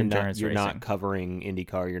 pretty much endurance racing. You're racing. not covering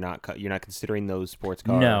IndyCar. You're not considering those sports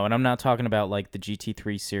cars. No, and I'm not talking about like the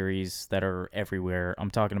GT3 series that are everywhere.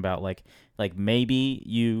 I'm talking about like maybe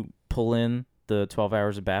you pull in the 12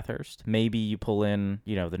 Hours of Bathurst. Maybe you pull in,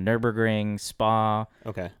 the Nürburgring, Spa,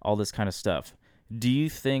 all this kind of stuff. Do you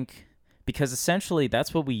think... Because essentially,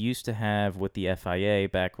 that's what we used to have with the FIA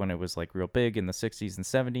back when it was like real big in the 60s and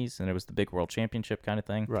 70s, and it was the big world championship kind of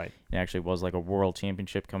thing. Right. It actually was like a world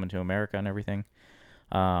championship coming to America and everything.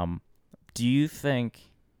 Do you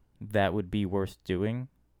think that would be worth doing?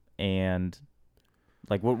 And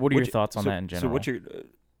like, what are your thoughts on that in general? So what's your...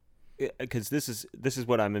 Because this is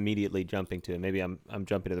what I'm immediately jumping to. Maybe I'm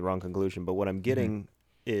jumping to the wrong conclusion, but what I'm getting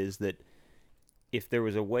is that if there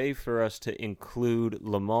was a way for us to include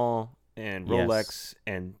Le Mans and Rolex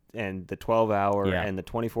and the 12-hour and the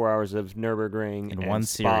 24 hours of Nürburgring and one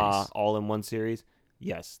Spa series. all in one series,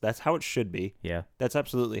 yes, that's how it should be. Yeah. That's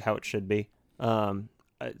absolutely how it should be.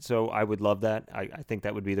 So I would love that. I think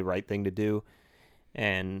that would be the right thing to do.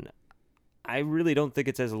 And I really don't think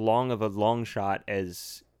it's as long of a long shot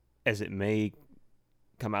as it may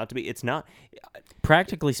come out to be. It's not.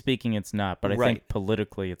 Practically speaking, it's not, but I Right. think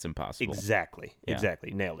politically it's impossible. Exactly.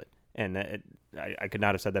 Nailed it. And I could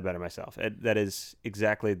not have said that better myself. That is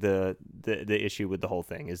exactly the issue with the whole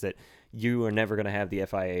thing, is that you are never going to have the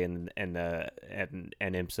FIA and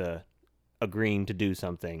IMSA agreeing to do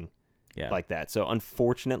something like that. So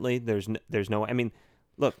unfortunately, there's no. I mean,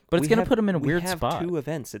 look, but it's going to put them in a weird we have spot. 2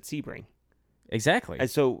 events at Sebring. Exactly. And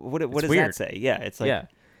so what does weird. that say? Yeah, it's like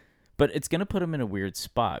but it's going to put them in a weird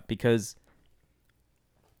spot because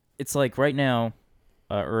it's like right now.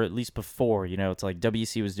 Or at least before, it's like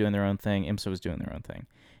WC was doing their own thing, IMSA was doing their own thing,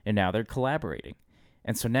 and now they're collaborating.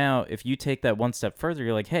 And so now, if you take that one step further,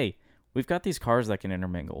 you're like, hey, we've got these cars that can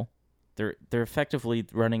intermingle. They're effectively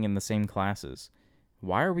running in the same classes.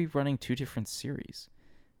 Why are we running 2 different series?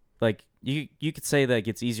 Like, you could say that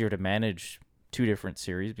it's easier to manage 2 different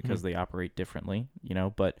series because they operate differently,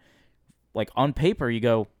 but like on paper, you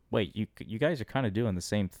go, wait, you guys are kind of doing the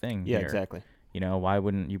same thing here. Yeah, exactly. Why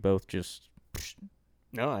wouldn't you both just...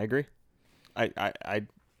 No, I agree. I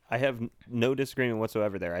have no disagreement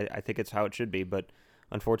whatsoever there. I think it's how it should be, but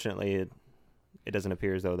unfortunately, it doesn't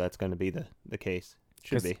appear as though that's going to be the case. It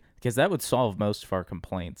should be, because that would solve most of our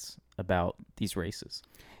complaints about these races.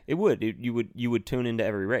 It would. You would tune into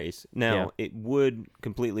every race. Now it would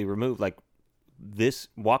completely remove, like, this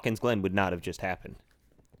Watkins Glen would not have just happened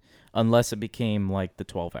unless it became like the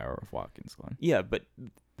 12-hour of Watkins Glen. Yeah, but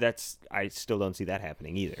I still don't see that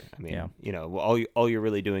happening either. I mean, all you're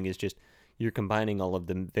really doing is just you're combining all of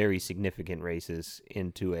the very significant races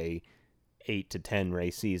into a 8 to 10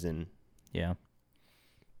 race season. Yeah.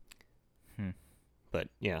 But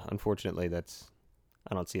yeah, unfortunately,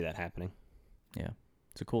 I don't see that happening. Yeah,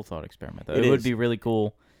 it's a cool thought experiment though. It would be really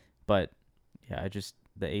cool, but yeah,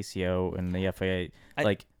 the ACO and the FIA,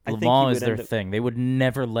 Le Mans is their thing. They would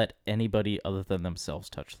never let anybody other than themselves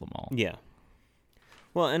touch Le Mans. Yeah.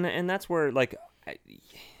 Well, and that's where, like,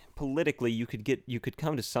 politically you could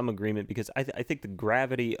come to some agreement, because I think the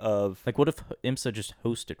gravity of, like, what if IMSA just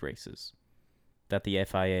hosted races that the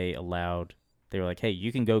FIA allowed? They were like, hey,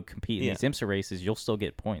 you can go compete in these IMSA races, you'll still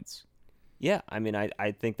get points. Yeah, I mean,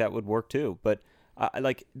 I think that would work too, but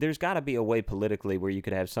like, there's got to be a way politically where you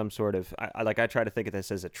could have some sort of, I try to think of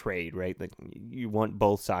this as a trade, right? Like, you want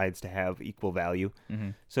both sides to have equal value. Mm-hmm.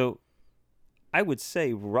 So I would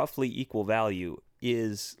say roughly equal value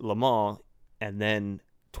is Le Mans, and then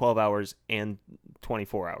 12 hours and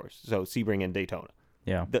 24 hours. So Sebring and Daytona.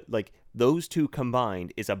 Yeah. Like, those 2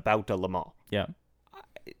 combined is about a Le Mans. Yeah.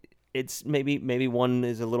 It's maybe one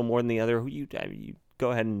is a little more than the other. You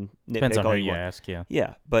go ahead and nitpick. Depends on all who you you want. ask, yeah.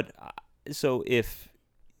 Yeah, but so if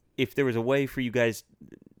there was a way for you guys,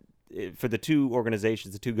 for the 2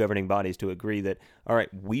 organizations, the 2 governing bodies, to agree that, all right,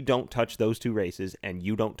 we don't touch those 2 races and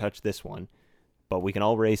you don't touch this one, but we can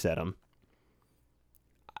all race at them.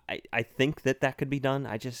 I think that could be done.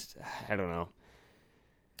 I don't know.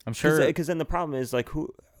 I'm sure, because then the problem is, like,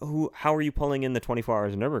 how are you pulling in the 24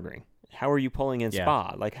 hours of Nürburgring? How are you pulling in Yeah.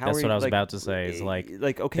 Spa? Like, how That's are you, what I was like, about to say, is like,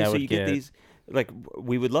 okay, that so would you get get- these, like,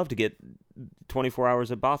 we would love to get 24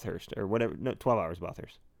 hours at Bathurst or whatever. No, 12 hours at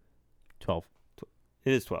Bathurst. 12.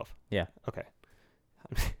 It is 12. Yeah. Okay.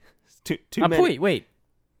 It's too many. Wait.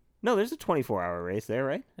 No, there's a 24-hour race there,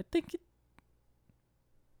 right? I think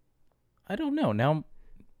I don't know. Now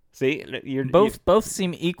See, you're both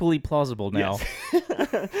seem equally plausible now.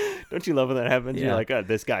 Yes. Don't you love when that happens? Yeah. You're like, oh,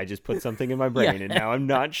 this guy just put something in my brain, Yeah. and now I'm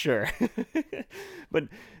not sure. But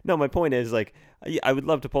no, my point is, like, I would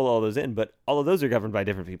love to pull all those in, but all of those are governed by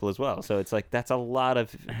different people as well. So it's like, that's a lot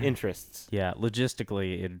of interests. Yeah,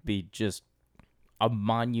 logistically, it'd be just a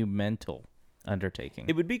monumental undertaking.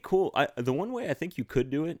 It would be cool. The one way I think you could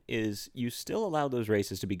do it is you still allow those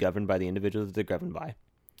races to be governed by the individuals that they're governed by,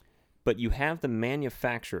 but you have the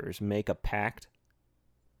manufacturers make a pact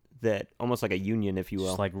that, almost like a union, if you will.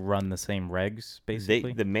 Just like run the same regs,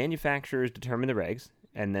 basically. The manufacturers determine the regs,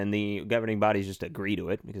 and then the governing bodies just agree to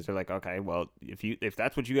it because they're like, okay, well, if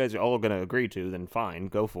that's what you guys are all going to agree to, then fine,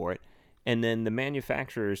 go for it. And then the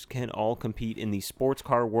manufacturers can all compete in the Sports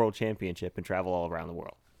Car World Championship and travel all around the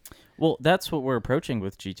world. Well, that's what we're approaching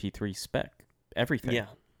with GT3 spec. Everything. Yeah.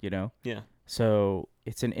 You know? Yeah. So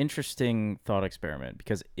it's an interesting thought experiment,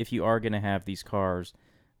 because if you are going to have these cars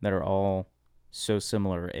that are all so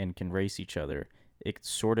similar and can race each other, it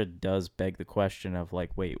sort of does beg the question of,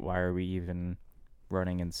 like, wait, why are we even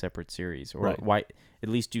running in separate series? Or Right. why at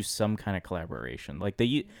least do some kind of collaboration? Like,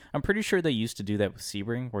 I'm pretty sure they used to do that with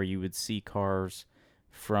Sebring, where you would see cars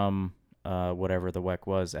from whatever the WEC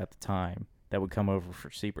was at the time that would come over for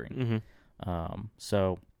Sebring. Mm-hmm.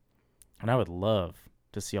 So, and I would love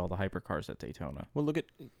to see all the hypercars at Daytona. Well, look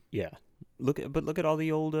at all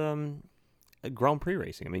the old Grand Prix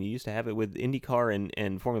racing. I mean, you used to have it with IndyCar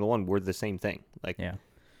and Formula One were the same thing. Like, Yeah.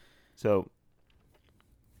 So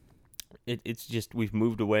it's just, we've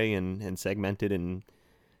moved away and segmented in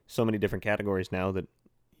so many different categories now that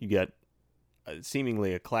you got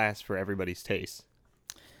seemingly a class for everybody's taste.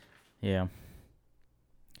 Yeah.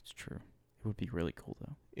 It's true. It would be really cool,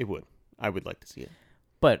 though. It would. I would like to see it.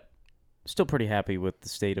 But still pretty happy with the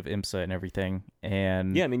state of IMSA and everything.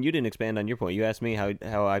 And Yeah, I mean, you didn't expand on your point. You asked me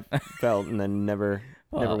how I felt, and then never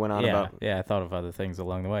went on about. Yeah, I thought of other things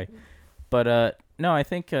along the way. But no, I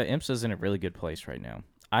think IMSA's in a really good place right now.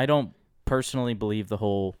 I don't personally believe the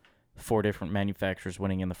whole 4 different manufacturers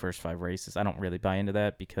winning in the first 5 races. I don't really buy into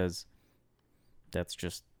that, because that's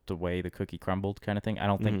just the way the cookie crumbled kind of thing. I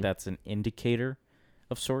don't think that's an indicator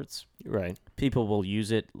of sorts. Right. People will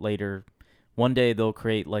use it later. One day they'll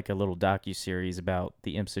create like a little docu-series about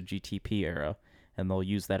the IMSA GTP era, and they'll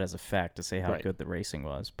use that as a fact to say how Right. good the racing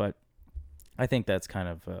was. But I think that's kind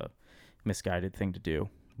of a misguided thing to do.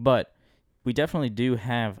 But we definitely do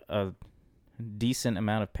have a decent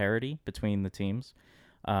amount of parity between the teams.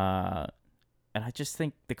 And I just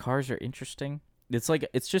think the cars are interesting.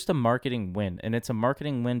 It's just a marketing win. And it's a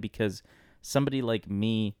marketing win because somebody like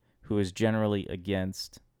me, who is generally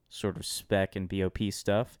against sort of spec and BOP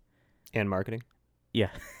stuff, And marketing. yeah,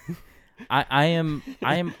 I am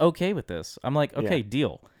okay with this. I'm like, okay, Yeah.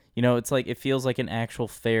 deal. You know, it's like, it feels like an actual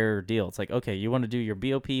fair deal. It's like, okay, you want to do your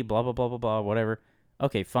BOP, blah blah blah blah blah, whatever.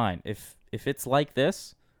 Okay, fine. If it's like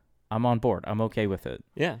this, I'm on board. I'm okay with it.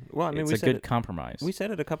 Yeah. Well, I mean, It's we a said good it, compromise. we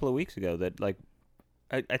said it a couple of weeks ago that, like,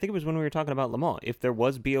 I think it was when we were talking about Le Mans. If there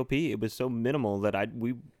was BOP, it was so minimal that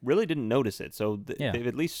we really didn't notice it. So Yeah. they've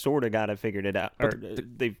at least sort of got it figured it out. Or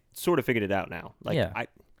they've sort of figured it out now. Like, Yeah.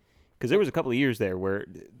 because there was a couple of years there where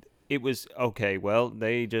it was, okay, well,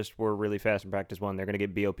 they just were really fast in practice 1. They're going to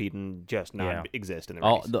get BOP'd and just not exist in the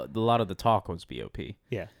race. A lot of the talk was BOP.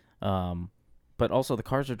 Yeah. But also the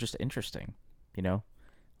cars are just interesting, you know?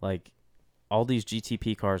 Like, all these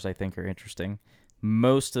GTP cars I think are interesting.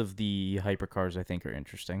 Most of the hypercars I think are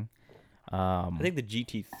interesting. I think the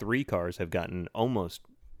GT3 cars have gotten almost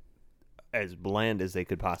as bland as they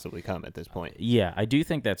could possibly come at this point. Yeah, I do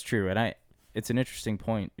think that's true. And it's an interesting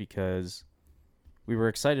point, because we were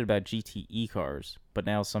excited about GTE cars, but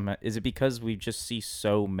now is it because we just see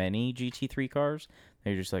so many GT3 cars?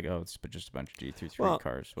 They're just like, oh, it's just a bunch of GT3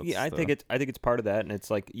 cars. I think it's part of that, and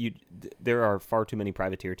it's like there are far too many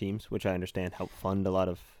privateer teams, which I understand help fund a lot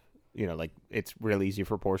of, like, it's real easy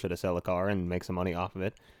for Porsche to sell a car and make some money off of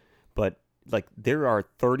it, but like, there are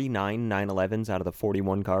 39 911s out of the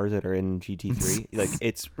 41 cars that are in GT3. Like,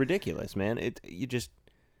 it's ridiculous, man.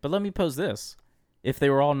 But let me pose this: if they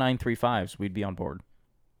were all 935s, we'd be on board.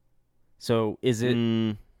 So is it?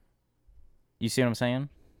 You see what I'm saying?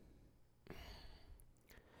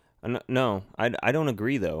 No, I don't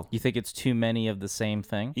agree though. You think it's too many of the same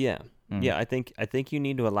thing? Yeah. Yeah, I think you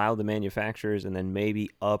need to allow the manufacturers and then maybe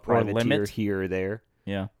a privateer limit? here or there.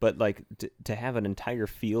 Yeah. But like to have an entire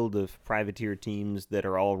field of privateer teams that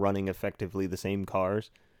are all running effectively the same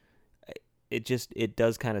cars, it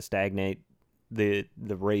does kind of stagnate the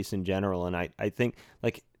race in general. And I think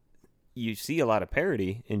like you see a lot of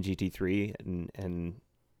parity in GT3 and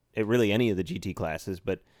really any of the GT classes,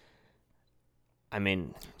 but I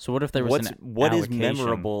mean, so what if there was what is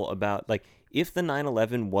memorable about like if the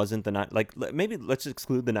 911 wasn't like maybe let's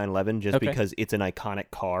exclude the 911 just because it's an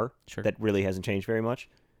iconic car that really hasn't changed very much.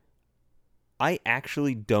 I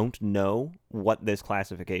actually don't know what this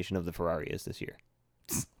classification of the Ferrari is this year.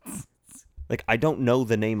 Like I don't know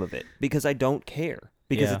the name of it because I don't care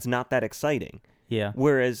because it's not that exciting. Yeah.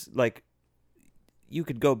 Whereas like you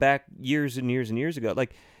could go back years and years and years ago,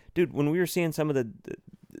 like dude, when we were seeing some of the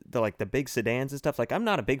like the big sedans and stuff, like I'm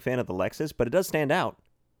not a big fan of the Lexus, but it does stand out.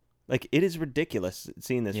 Like it is ridiculous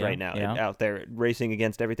seeing this right now out there racing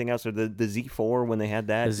against everything else. Or the Z4 when they had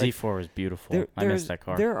that. The Z4 is beautiful. I miss that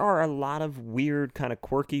car. There are a lot of weird kind of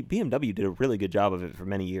quirky. BMW did a really good job of it for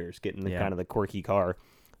many years, getting the kind of the quirky car.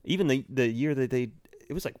 Even the year that it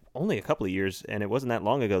was like only a couple of years, and it wasn't that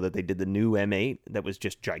long ago that they did the new M8 that was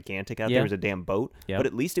just gigantic out there. It was a damn boat, but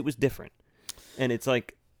at least it was different. And it's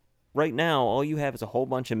like right now, all you have is a whole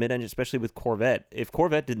bunch of mid-engine, especially with Corvette. If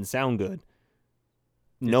Corvette didn't sound good,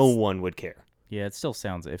 no one would care. Yeah, it still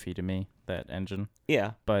sounds iffy to me, that engine.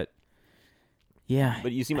 Yeah. But, yeah.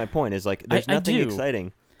 But you see my point is like there's nothing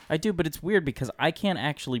exciting. I do, but it's weird because I can't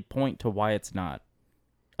actually point to why it's not.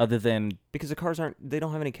 Other than... Because the cars they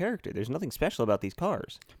don't have any character. There's nothing special about these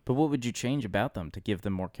cars. But what would you change about them to give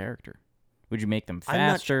them more character? Would you make them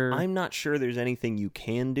faster? I'm not sure there's anything you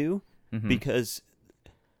can do because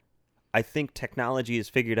I think technology has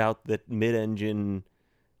figured out that mid-engine,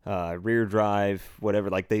 rear drive, whatever,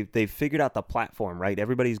 like they've figured out the platform, right?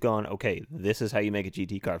 Everybody's gone, okay, this is how you make a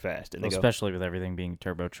GT car fast. And especially with everything being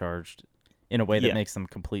turbocharged in a way that makes them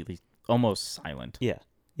completely, almost silent. Yeah.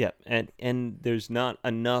 Yeah, and there's not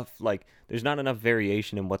enough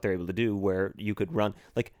variation in what they're able to do where you could run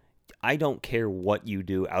like I don't care what you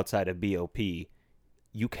do outside of BOP,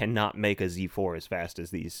 you cannot make a Z4 as fast as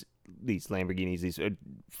these Lamborghinis, these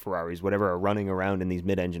Ferraris, whatever are running around in these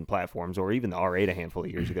mid-engine platforms, or even the R8 a handful of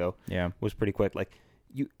years ago. Was pretty quick. Like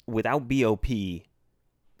you without BOP,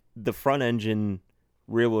 the front engine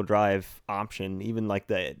rear-wheel drive option, even like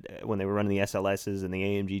when they were running the SLSs and the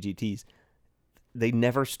AMG GTs. They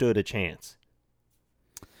never stood a chance.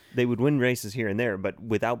 They would win races here and there, but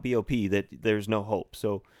without BOP, there's no hope.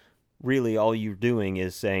 So really all you're doing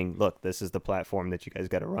is saying, look, this is the platform that you guys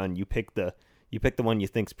got to run. You pick the one you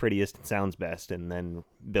think's prettiest and sounds best, and then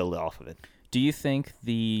build off of it. Do you think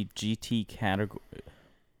the GT category...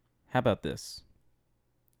 How about this?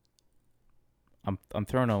 I'm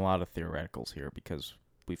throwing a lot of theoreticals here because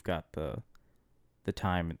we've got the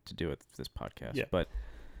time to do it this podcast. Yeah. But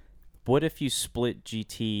what if you split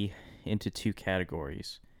GT into two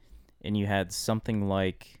categories and you had something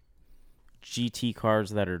like GT cars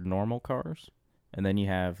that are normal cars, and then you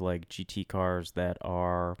have like GT cars that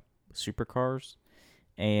are supercars?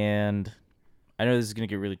 And I know this is going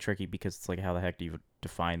to get really tricky because it's like, how the heck do you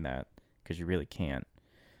define that? Because you really can't.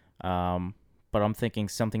 But I'm thinking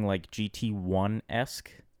something like GT1-esque.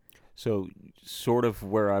 So sort of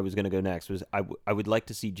where I was going to go next was I would like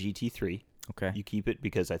to see GT3. Okay. You keep it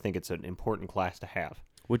because I think it's an important class to have.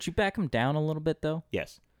 Would you back them down a little bit, though?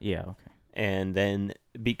 Yes. Yeah, okay. And then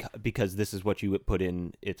because this is what you would put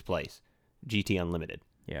in its place, GT Unlimited.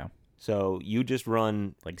 Yeah. So you just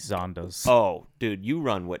run... Like Zondas. Oh, dude, you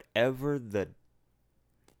run whatever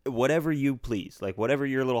you please. Like whatever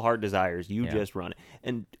your little heart desires, you just run it.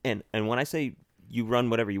 And when I say you run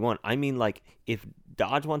whatever you want, I mean like if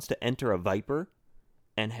Dodge wants to enter a Viper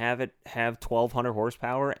and have 1,200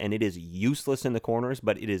 horsepower and it is useless in the corners,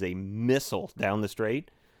 but it is a missile down the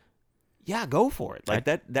straight, yeah, go for it. Like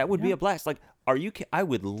that would be a blast. Like, I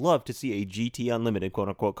would love to see a GT Unlimited, quote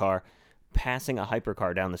unquote, car passing a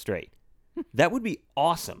hypercar down the straight. That would be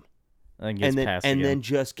awesome. And then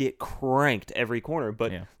just get cranked every corner.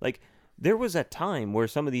 But like, there was a time where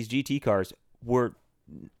some of these GT cars were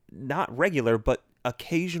not regular, but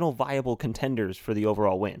occasional viable contenders for the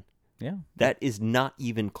overall win. Yeah. That is not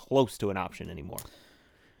even close to an option anymore.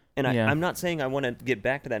 And I'm not saying I want to get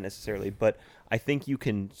back to that necessarily, but I think you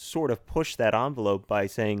can sort of push that envelope by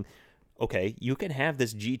saying, okay, you can have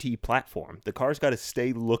this GT platform. The car's got to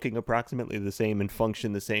stay looking approximately the same and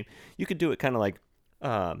function the same. You could do it kind of like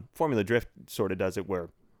Formula Drift sort of does it where,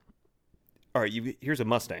 all right, here's a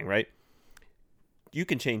Mustang, right? You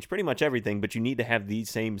can change pretty much everything, but you need to have these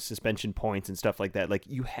same suspension points and stuff like that. Like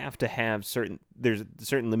you have to have there's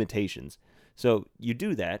certain limitations. So you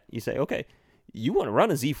do that. You say, okay, You want to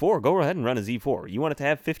run a Z4, go ahead and run a Z4. You want it to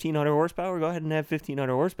have 1,500 horsepower, go ahead and have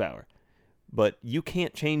 1,500 horsepower. But you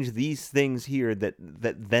can't change these things here that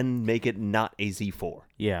then make it not a Z4.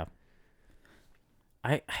 Yeah.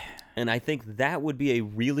 And I think that would be a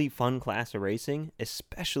really fun class of racing,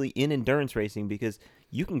 especially in endurance racing, because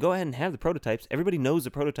you can go ahead and have the prototypes. Everybody knows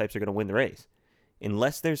the prototypes are going to win the race.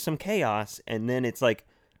 Unless there's some chaos, and then it's like,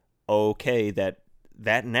 okay, that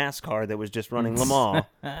NASCAR that was just running Le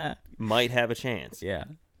Mans might have a chance. Yeah.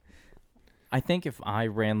 I think if I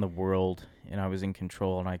ran the world and I was in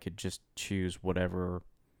control and I could just choose whatever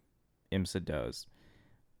IMSA does,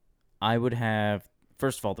 I would have,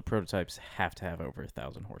 first of all, the prototypes have to have over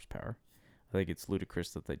 1,000 horsepower. I think it's ludicrous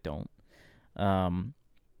that they don't. I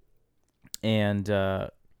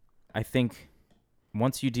think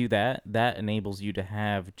once you do that, that enables you to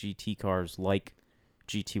have GT cars like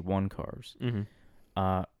GT1 cars. Mm-hmm.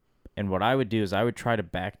 And what I would do is I would try to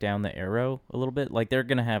back down the aero a little bit. Like, they're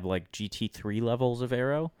going to have, like, GT3 levels of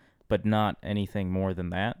aero, but not anything more than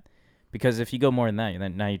that. Because if you go more than that,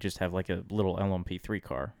 then now you just have, like, a little LMP3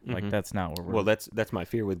 car. Mm-hmm. Like, that's not what we're... Well, that's my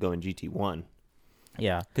fear with going GT1.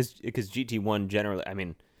 Yeah. Because GT1 generally, I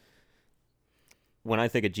mean, when I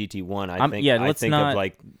think of GT1, I think of,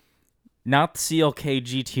 like... Not CLK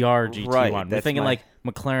GTR GT1. Right, We're thinking, like,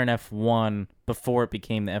 McLaren F1 before it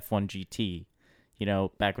became the F1 GT. You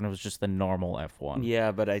know, back when it was just the normal F1.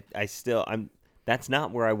 Yeah, but I still that's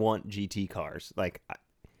not where I want GT cars. Like,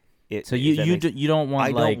 so you don't want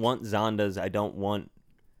I don't want Zondas. I don't want.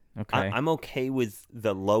 Okay. I'm okay with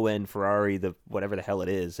the low end Ferrari, the whatever the hell it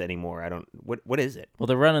is anymore. I don't. What is it? Well,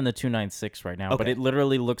 they're running the 296 right now, Okay. but it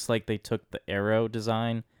literally looks like they took the aero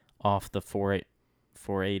design off the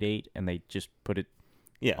 488 and they just put it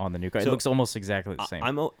on the new car. It looks almost exactly the same.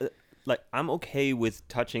 I'm okay with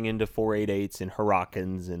touching into 488s and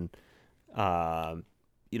Huracans and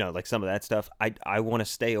like some of that stuff. I want to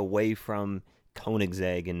stay away from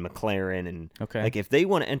Koenigsegg and McLaren and like if they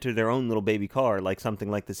want to enter their own little baby car, like something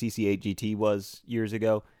like the CC8 GT was years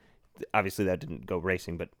ago. Obviously that didn't go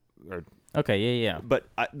racing, but But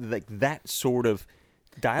like that sort of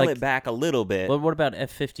dial it back a little bit. Well, what about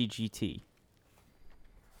F50 GT?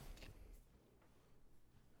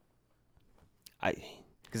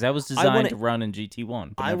 Because that was designed to run in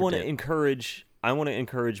GT1. I want to encourage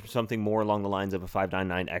something more along the lines of a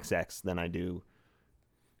 599XX than I do.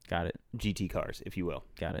 Got it. GT cars, if you will.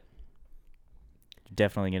 Got it. You're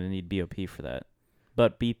definitely going to need BOP for that.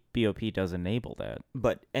 But BOP does enable that.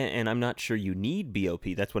 But and I'm not sure you need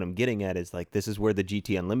BOP. That's what I'm getting at. Is like this is where the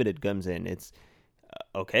GT Unlimited comes in. It's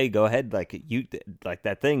okay. Go ahead. Like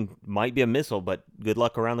that thing might be a missile, but good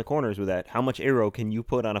luck around the corners with that. How much aero can you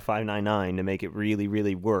put on a 599 to make it really,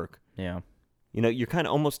 really work? Yeah. You're kind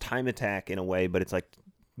of almost time attack in a way, but it's like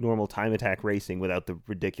normal time attack racing without the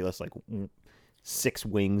ridiculous like 6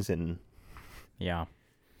 wings and. Yeah.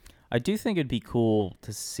 I do think it'd be cool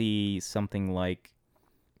to see something like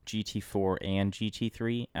GT4 and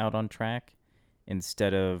GT3 out on track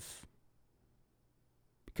instead of,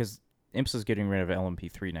 because IMSA's getting rid of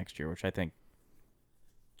LMP3 next year, which I think,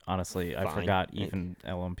 honestly, I forgot even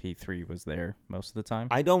LMP3 was there most of the time.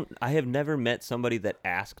 I have never met somebody that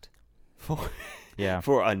asked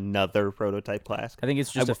for another prototype class. I think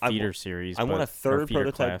it's just a feeder series. I want a third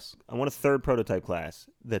prototype class. I want a third prototype class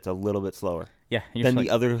that's a little bit slower. Yeah, than the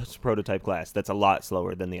other prototype class that's a lot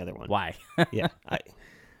slower than the other one. Why? Yeah.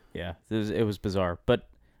 It was bizarre. But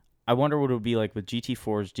I wonder what it would be like with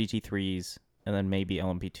GT4s, GT3s, and then maybe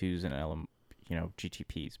LMP2s and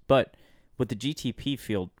GTPs. But with the GTP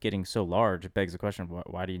field getting so large, it begs the question: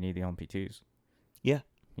 why do you need the LMP2s? Yeah.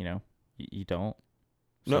 You don't.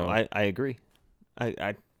 No, I agree.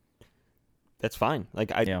 I that's fine.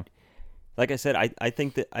 Like I said, I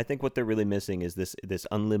think what they're really missing is this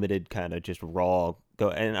unlimited kind of just raw go.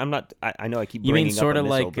 And I'm not. I know I keep. You mean bringing sort up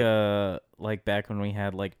of like back when we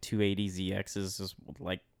had like 280 ZXs,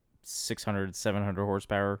 like 600, 700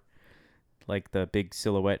 horsepower, like the big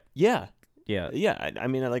silhouette. Yeah. I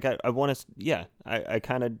mean, like I want to. Yeah, I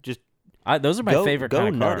kind of just. Those are my favorite kind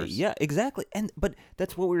of nutty. cars. Yeah, exactly. But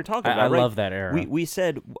that's what we were talking about. I right? love that era. We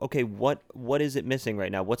said, okay, what is it missing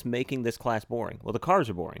right now? What's making this class boring? Well, the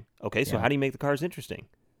cars are boring. Okay, so how do you make the cars interesting?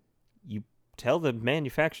 You tell the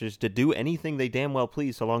manufacturers to do anything they damn well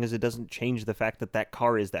please, so long as it doesn't change the fact that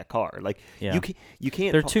car is that car. Like you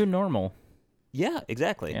can't. They're too normal. Yeah,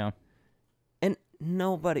 exactly. Yeah. And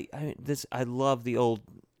nobody. I love the old.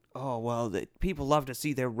 Oh well, people love to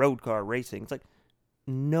see their road car racing. It's like.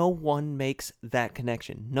 No one makes that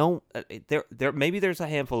connection. No, there. Maybe there's a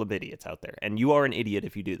handful of idiots out there, and you are an idiot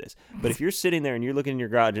if you do this. But if you're sitting there and you're looking in your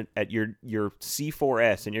garage at your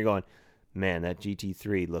C4S and you're going, man, that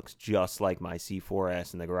GT3 looks just like my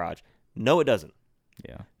C4S in the garage. No, it doesn't.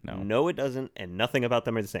 Yeah, no. No, it doesn't, and nothing about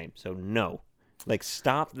them are the same. So, no. Like,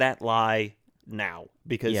 stop that lie now.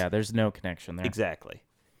 Because yeah, there's no connection there. Exactly.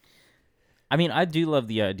 I mean, I do love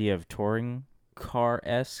the idea of touring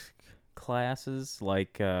car-esque classes.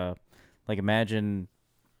 Like imagine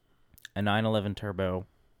a 911 Turbo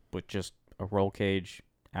with just a roll cage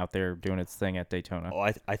out there doing its thing at Daytona. Oh,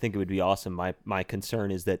 I think it would be awesome. My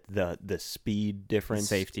concern is that the speed difference,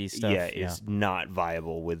 safety stuff, is not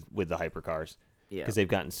viable with the hypercars. Yeah, because they've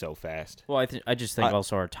gotten so fast. Well, I just think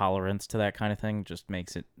also our tolerance to that kind of thing just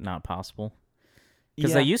makes it not possible.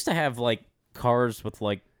 Because they used to have like cars with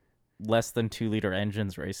like less than 2-liter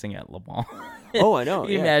engines racing at Le Mans. Oh, I know.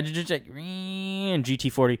 You imagine just like and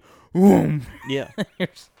GT40, boom. Yeah,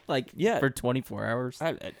 like for 24 hours.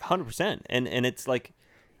 100%. And it's like,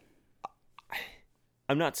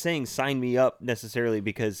 I'm not saying sign me up necessarily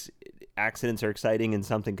because accidents are exciting and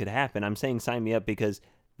something could happen. I'm saying sign me up because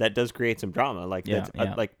that does create some drama. Like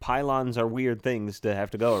like pylons are weird things to have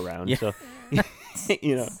to go around. Yeah. So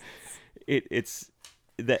you know, it's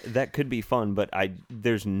that could be fun, but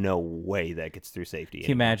there's no way that gets through safety. Can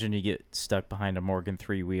you imagine you get stuck behind a Morgan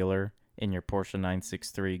 3-wheeler in your Porsche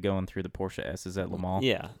 963 going through the Porsche S's at Le Mans?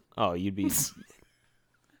 Yeah. Oh, you'd be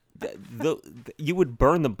you would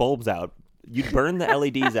burn the bulbs out. You'd burn the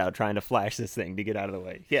LEDs out trying to flash this thing to get out of the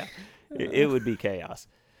way. Yeah. It would be chaos.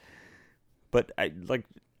 But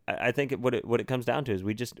I think what it comes down to is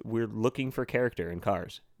we're looking for character in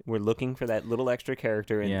cars. We're looking for that little extra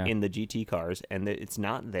character in the GT cars, and it's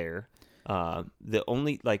not there. The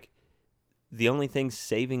only thing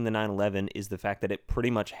saving the 911 is the fact that it pretty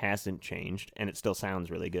much hasn't changed, and it still sounds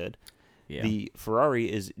really good. Yeah. The Ferrari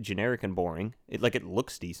is generic and boring. It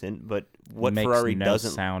looks decent, but what Ferrari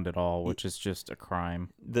doesn't sound at all, which is just a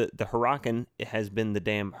crime. The Huracan has been the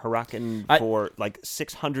damn Huracan for like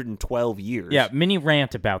 612 years. Yeah, mini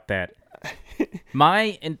rant about that.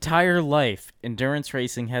 My entire life, endurance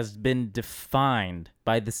racing has been defined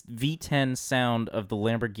by this V10 sound of the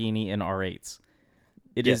Lamborghini and R8s.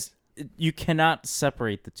 It is you cannot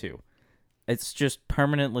separate the two. It's just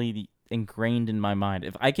permanently ingrained in my mind.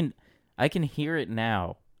 If I can hear it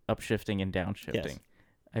now, upshifting and downshifting. Yes.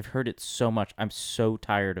 I've heard it so much. I'm so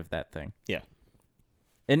tired of that thing. Yeah.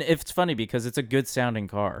 And it's funny because it's a good sounding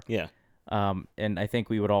car. Yeah. And I think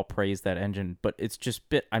we would all praise that engine, but it's just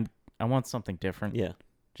I want something different. Yeah.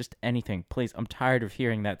 Just anything, please. I'm tired of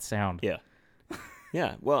hearing that sound. Yeah.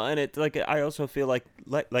 Yeah. Well, and it's like I also feel like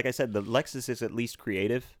I said, the Lexus is at least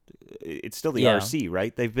creative. It's still the RC,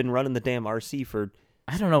 right? They've been running the damn RC for.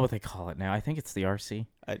 I don't know what they call it now. I think it's the RC.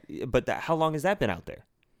 But how long has that been out there?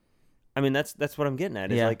 I mean, that's what I'm getting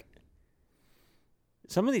at. Is like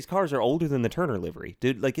some of these cars are older than the Turner livery,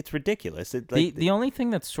 dude. Like it's ridiculous. The only thing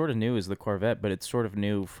that's sort of new is the Corvette, but it's sort of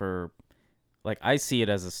new for, like, I see it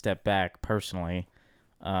as a step back personally.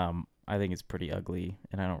 I think it's pretty ugly,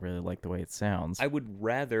 and I don't really like the way it sounds. I would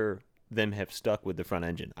rather them have stuck with the front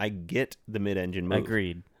engine. I get the mid-engine move.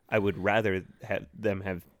 Agreed. I would rather have them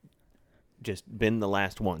have just been the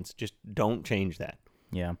last ones. Just don't change that.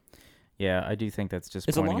 Yeah. Yeah, I do think that's just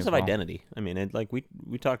it's a loss of identity. I mean,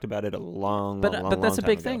 we talked about it a long that's a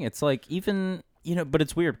big ago. thing. It's like even, but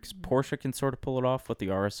it's weird because Porsche can sort of pull it off with the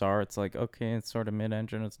RSR. It's like, okay, it's sort of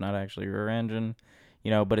mid-engine. It's not actually rear engine,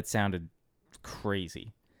 but it sounded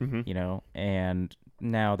crazy, and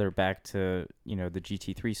now they're back to, the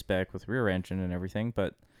GT3 spec with rear engine and everything.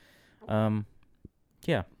 But,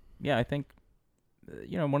 yeah, I think,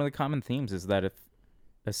 one of the common themes is that if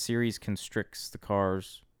a series constricts the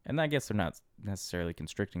cars, and I guess they're not necessarily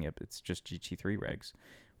constricting it, it's just GT3 regs,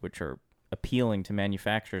 which are appealing to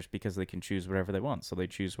manufacturers because they can choose whatever they want. So they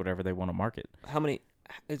choose whatever they want to market.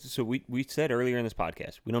 So we said earlier in this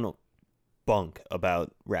podcast, we don't know bunk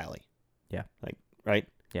about rally. Yeah. Right?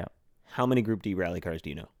 Yeah. How many Group D rally cars do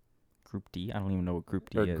you know? Group D? I don't even know what Group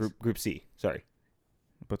D is. Group C, sorry.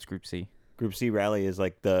 What's Group C? Group C rally is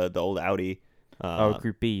like the old Audi.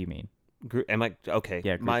 Group B, you mean? Am I okay?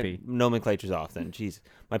 Yeah, Group my B. Nomenclature's off then. Jeez,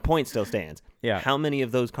 my point still stands. Yeah. How many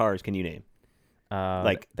of those cars can you name?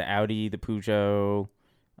 The Audi, the Peugeot.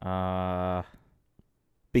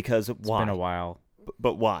 Because why? It's been a while.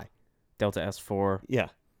 But why? Delta S4. Yeah.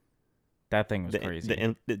 That thing was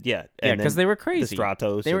crazy. Yeah, because they were crazy. The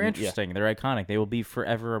Stratos. They were interesting. Yeah. They're iconic. They will be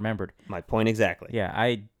forever remembered. My point exactly. Yeah,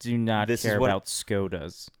 I do not care about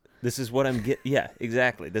Skodas. This is what I'm getting. Yeah,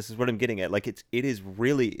 exactly. This is what I'm getting at. Like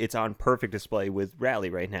it's on perfect display with rally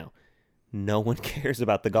right now. No one cares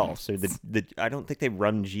about the Golfs or the. I don't think they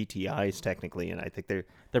run GTIs technically, and I think they're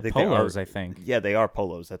Polos. I think. Yeah, they are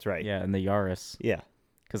Polos. That's right. Yeah, and the Yaris. Yeah,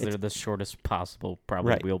 because they're the shortest possible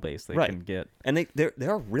probably wheelbase they can get. And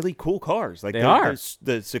they're really cool cars. Like they are.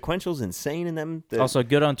 The sequential's insane in them. Also,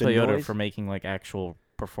 good on Toyota for making like actual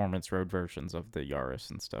performance road versions of the Yaris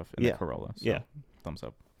and stuff and the Corolla. So, thumbs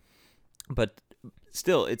up. But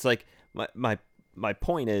still, it's like my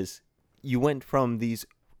point is, you went from these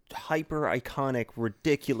hyper iconic,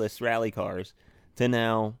 ridiculous rally cars to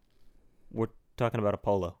now we're talking about a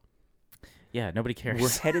Polo. Yeah, nobody cares. We're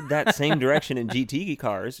headed that same direction in GT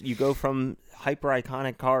cars. You go from hyper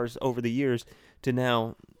iconic cars over the years to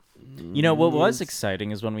now. You know what was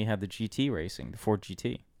exciting is when we had the GT racing, the Ford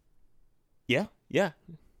GT. Yeah.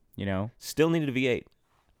 You know, still needed a V8.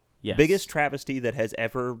 Yes. Biggest travesty that has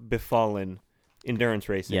ever befallen endurance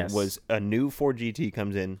racing was a new Ford GT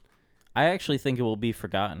comes in. I actually think it will be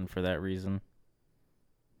forgotten for that reason.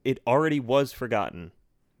 It already was forgotten.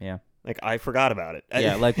 Yeah. Like, I forgot about it.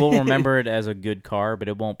 Yeah, like, we'll remember it as a good car, but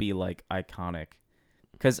it won't be, like, iconic.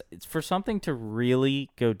 Because for something to really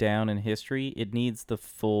go down in history, it needs the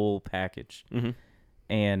full package. Mm-hmm.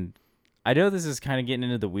 And I know this is kind of getting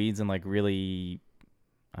into the weeds and, like, really,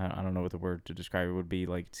 I don't know what the word to describe it would be.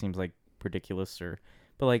 Like, it seems like ridiculous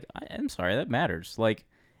but, like, I'm sorry, that matters. Like,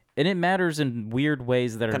 and it matters in weird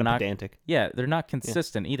ways that kind are not pedantic. Yeah, they're not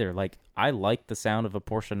consistent either. Like, I like the sound of a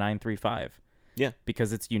Porsche 935. Yeah.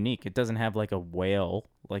 Because it's unique. It doesn't have like a wail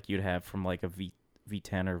like you'd have from like a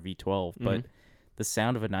V10 or V12, but the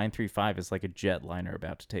sound of a 935 is like a jetliner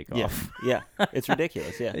about to take off. Yeah. It's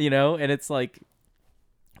ridiculous, yeah. You know, and it's like,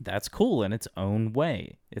 that's cool in its own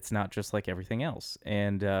way. It's not just like everything else.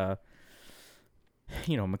 And, you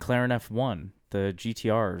know, McLaren F1, the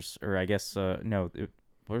GTRs, or I guess,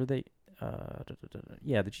 what are they?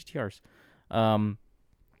 Yeah, the GTRs.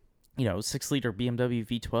 You know, 6-liter BMW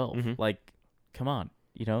V12. Like, come on,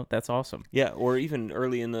 you know, that's awesome. Yeah, or even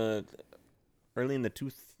early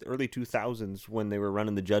 2000s when they were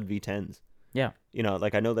running the Judd V10s. Yeah. You know,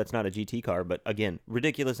 like, I know that's not a GT car, but again,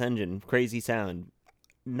 ridiculous engine, crazy sound.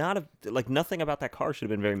 Nothing about that car should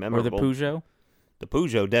have been very memorable. Or the Peugeot? The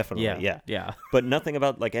Peugeot, definitely, yeah. But nothing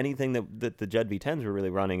about, like, anything that the Judd V10s were really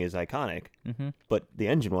running is iconic. Mm-hmm. But the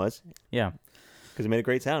engine was. Yeah. Because it made a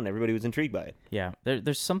great sound. Everybody was intrigued by it. Yeah.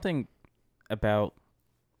 There's something about,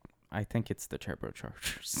 I think it's the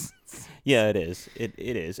turbochargers. Yeah, it is. It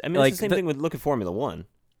is. I mean, like, it's the same thing with look at Formula One.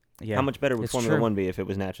 Yeah. How much better would Formula One be if it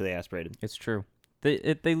was naturally aspirated? It's true.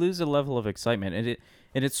 They lose a level of excitement,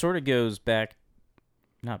 and it sort of goes back,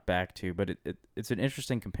 not back to, but it's an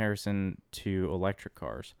interesting comparison to electric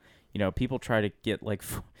cars. You know, people try to get like,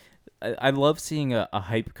 I love seeing a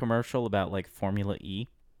hype commercial about like Formula E.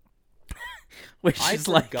 Which I is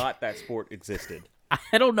like, forgot that sport existed.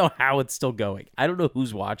 I don't know how it's still going. I don't know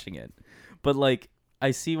who's watching it, but like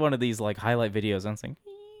I see one of these like highlight videos and I'm saying,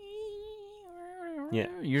 yeah,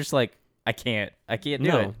 you're just like, I can't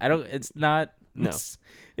do it. I don't. It's not. No,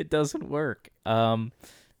 it doesn't work.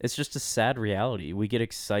 It's just a sad reality. We get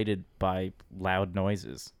excited by loud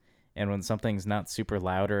noises, and when something's not super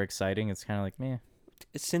loud or exciting, it's kind of like, meh.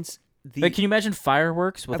 Like, can you imagine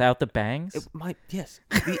fireworks without the bangs?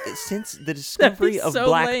 Since the discovery of so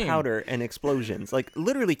black lame. powder and explosions, like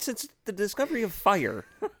literally since the discovery of fire,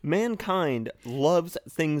 mankind loves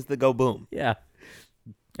things that go boom. Yeah.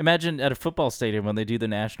 Imagine at a football stadium when they do the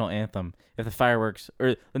national anthem, if the fireworks,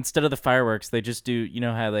 or instead of the fireworks, they just do, you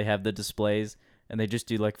know how they have the displays, and they just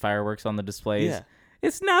do like fireworks on the displays? Yeah.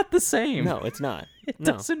 It's not the same. No, it's not. It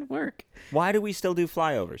doesn't work. Why do we still do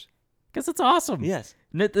flyovers? Because it's awesome. Yes.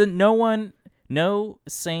 No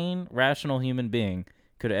sane, rational human being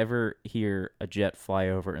could ever hear a jet fly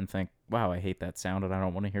over and think, wow, I hate that sound and I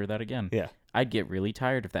don't want to hear that again. Yeah. I'd get really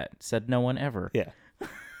tired of that. Said no one ever. Yeah.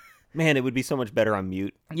 Man, it would be so much better on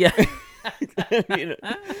mute. Yeah. You know?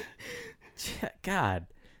 God.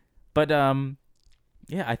 But,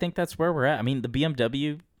 yeah, I think that's where we're at. I mean, the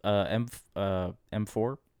BMW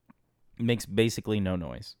M4 makes basically no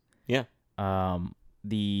noise. Yeah.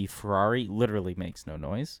 The Ferrari literally makes no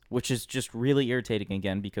noise, which is just really irritating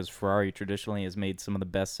again because Ferrari traditionally has made some of the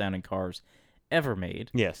best sounding cars ever made.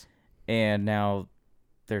 Yes. And now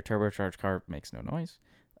their turbocharged car makes no noise.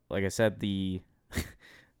 Like I said, the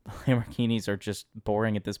Lamborghinis are just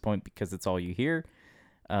boring at this point because it's all you hear.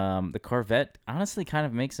 The Corvette honestly kind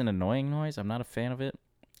of makes an annoying noise. I'm not a fan of it.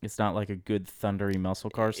 It's not like a good thundery muscle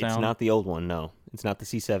car sound. It's not the old one, no. It's not the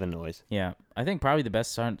C7 noise. Yeah. I think probably the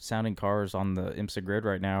best sounding cars on the IMSA grid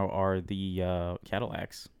right now are the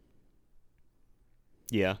Cadillacs.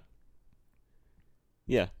 Yeah.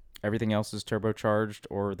 Yeah. Everything else is turbocharged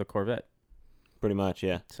or the Corvette. Pretty much,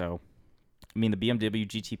 yeah. So, I mean, the BMW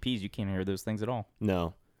GTPs, you can't hear those things at all.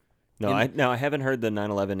 No. No, I haven't heard the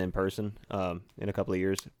 911 in person in a couple of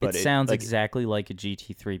years. But it sounds exactly like a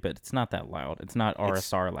GT3, but it's not that loud. It's not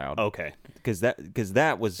RSR loud. Okay, because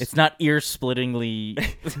that was. It's not ear-splittingly.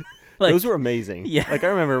 Those were amazing. Yeah. Like I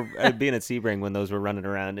remember being at Sebring when those were running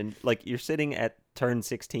around, and like you're sitting at turn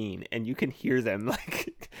 16, and you can hear them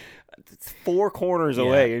like 4 corners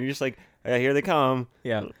away, and you're just like, here they come.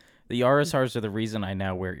 Yeah. The RSRs are the reason I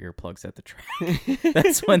now wear earplugs at the track.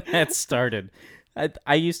 That's when that started.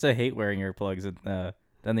 I used to hate wearing earplugs, and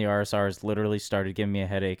then the RSRs literally started giving me a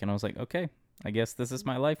headache, and I was like, okay, I guess this is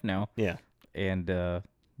my life now. Yeah. And now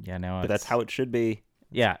but that's how it should be.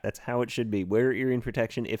 Yeah. That's how it should be. Wear earring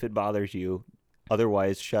protection if it bothers you.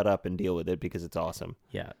 Otherwise, shut up and deal with it because it's awesome.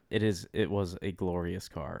 Yeah, it is. It was a glorious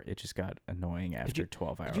car. It just got annoying after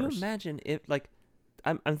 12 hours. Could you imagine if, like,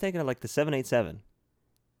 I'm thinking of like the 787.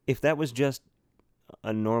 If that was just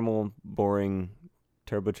a normal, boring,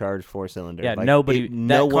 turbocharged 4-cylinder. Yeah, like,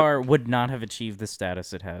 that car would not have achieved the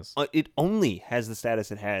status it has. It only has the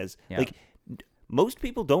status it has. Yeah. Like, most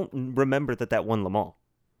people don't remember that won Le Mans.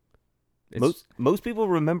 Most people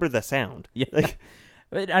remember the sound. Yeah. Like,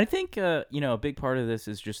 but I think a big part of this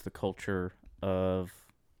is just the culture of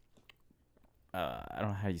I don't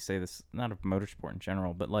know how you say this, not of motorsport in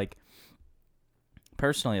general, but like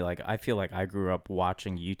personally, like I feel like I grew up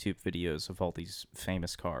watching YouTube videos of all these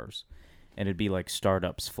famous cars, and it'd be like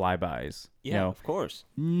startups, flybys. Yeah, of course.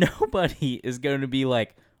 Nobody is going to be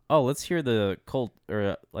like, oh, let's hear the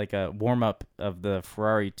like a warm up of the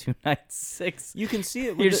Ferrari 296. You can see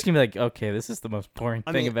it. You're just gonna be like, okay, this is the most boring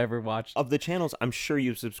thing I've ever watched. Of the channels, I'm sure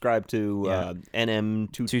you've subscribed to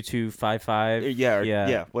NM2255.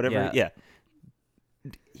 Yeah, whatever. Yeah.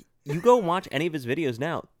 You go watch any of his videos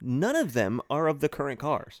now. None of them are of the current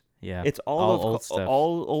cars. Yeah, it's all old stuff.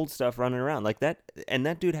 All old stuff running around like that. And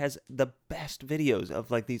that dude has the best videos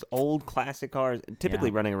of like these old classic cars,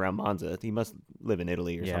 typically running around Monza. He must live in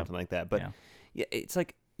Italy or something like that. But yeah, it's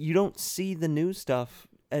like you don't see the new stuff,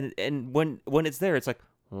 and when it's there, it's like.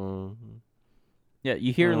 Yeah,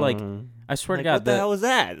 you hear like I swear to God, what the hell was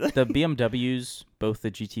that? The BMWs, both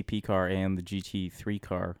the GTP car and the GT3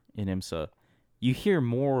 car in IMSA, you hear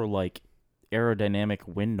more like aerodynamic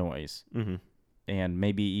wind noise. Mm-hmm. And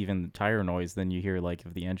maybe even the tire noise than you hear like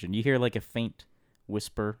of the engine. You hear like a faint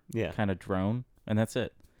whisper, kind of drone, and that's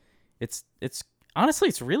it. It's honestly,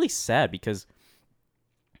 it's really sad because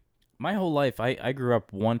my whole life I grew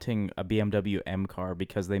up wanting a BMW M car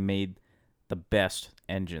because they made the best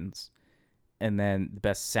engines, and then the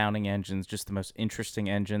best sounding engines, just the most interesting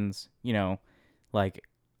engines. Like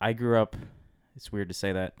I grew up. It's weird to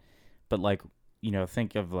say that, but like.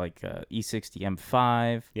 Think of like E60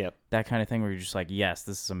 M5, that kind of thing where you're just like, yes,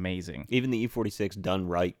 this is amazing. Even the E46 done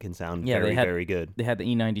right can sound very good. They had the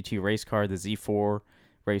E92 race car, the Z4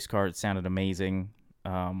 race car. It sounded amazing.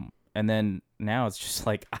 And then now it's just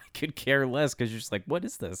like, I could care less because you're just like, what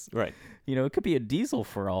is this? Right. It could be a diesel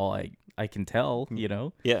for all I can tell,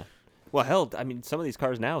 Yeah. Well, hell, I mean, some of these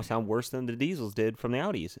cars now sound worse than the diesels did from the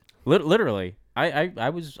Audis. Literally.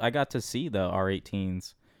 I got to see the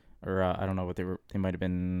R18s. Or I don't know what they were. They might have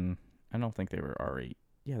been. I don't think they were R8.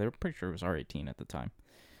 Yeah, they were pretty sure it was R18 at the time.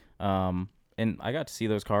 And I got to see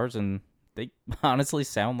those cars, and they honestly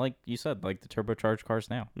sound like you said, like the turbocharged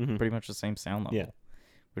cars now. Mm-hmm. Pretty much the same sound level. Yeah,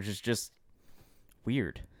 which is just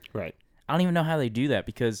weird. Right. I don't even know how they do that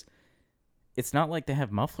because it's not like they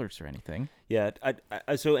have mufflers or anything. Yeah.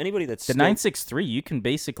 So anybody that's the 963, you can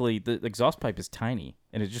basically the exhaust pipe is tiny,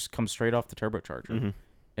 and it just comes straight off the turbocharger,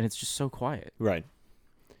 and it's just so quiet. Right.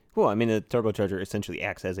 Well, I mean, the turbocharger essentially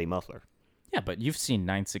acts as a muffler. Yeah, but you've seen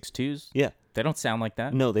 962s. Yeah. They don't sound like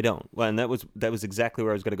that. No, they don't. Well, and that was exactly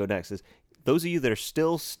where I was going to go next. Is those of you that are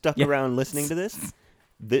still stuck around listening to this,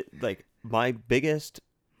 like my biggest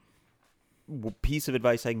piece of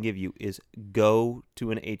advice I can give you is go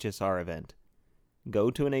to an HSR event.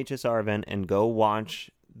 Go to an HSR event and go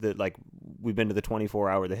watch we've been to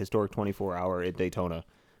the historic 24-hour at Daytona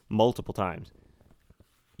multiple times.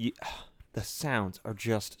 The sounds are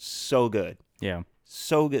just so good. Yeah.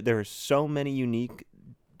 So good. There are so many unique,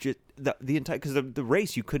 the entire, because the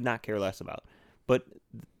race you could not care less about. But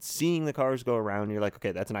seeing the cars go around, you're like,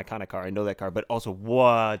 okay, that's an iconic car. I know that car. But also,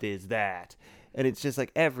 what is that? And it's just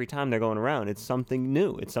like every time they're going around, it's something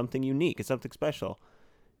new. It's something unique. It's something special.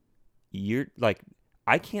 You're like,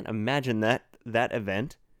 I can't imagine that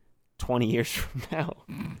event 20 years from now.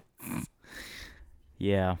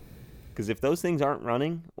 Yeah. Because if those things aren't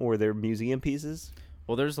running or they're museum pieces...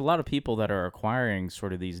 Well, there's a lot of people that are acquiring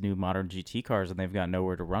sort of these new modern GT cars and they've got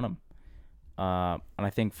nowhere to run them. And I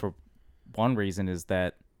think for one reason is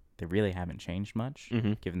that they really haven't changed much,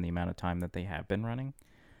 given the amount of time that they have been running.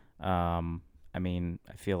 I mean,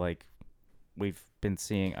 I feel like we've been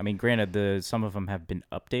seeing. I mean, granted, some of them have been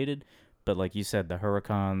updated, but like you said, the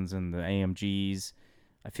Huracans and the AMGs,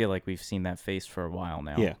 I feel like we've seen that face for a while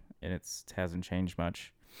now. Yeah. And it hasn't changed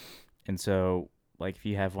much. And so, like, if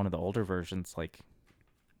you have one of the older versions, like,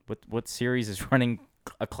 what series is running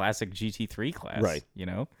a classic GT3 class? Right. You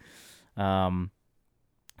know?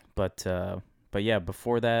 But yeah,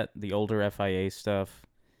 before that, the older FIA stuff,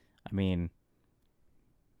 I mean,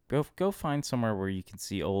 go find somewhere where you can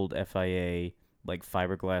see old FIA, like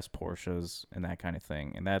fiberglass Porsches and that kind of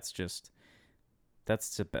thing. And that's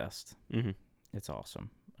the best. Mm-hmm. It's awesome.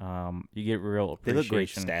 You get real appreciation. They look great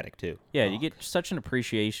static, too. Yeah, you get such an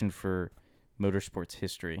appreciation for motorsports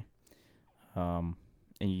history.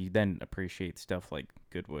 And you then appreciate stuff like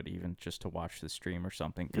Goodwood, even just to watch the stream or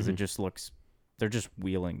something, because it just looks, they're just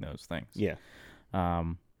wheeling those things. Yeah.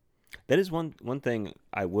 That is one thing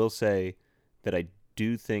I will say that I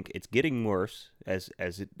do think it's getting worse as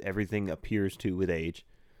everything appears to with age.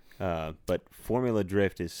 But Formula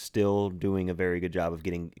Drift is still doing a very good job of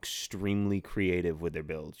getting extremely creative with their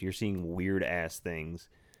builds. You're seeing weird-ass things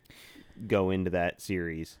go into that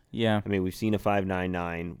series. Yeah. I mean, we've seen a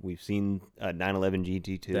 599. We've seen a 911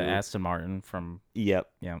 GT2. The Aston Martin from... Yep.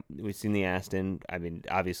 Yeah. We've seen the Aston. I mean,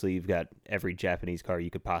 obviously, you've got every Japanese car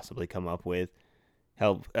you could possibly come up with.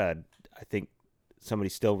 Hell, I think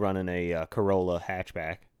somebody's still running a Corolla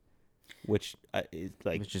hatchback, which is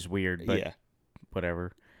like... Which is weird, but yeah.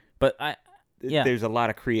 Whatever. But there's a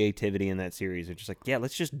lot of creativity in that series. It's just like, yeah,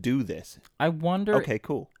 let's just do this. I wonder... Okay,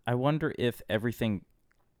 cool. I wonder if everything...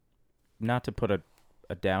 Not to put a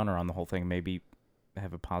downer on the whole thing, maybe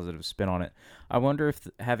have a positive spin on it. I wonder if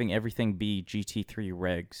having everything be GT3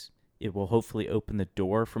 regs, it will hopefully open the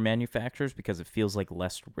door for manufacturers because it feels like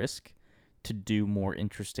less risk to do more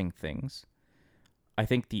interesting things. I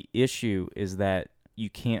think the issue is that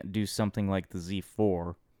you can't do something like the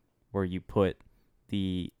Z4 where you put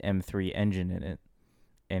the M3 engine in it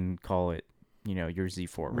and call it, your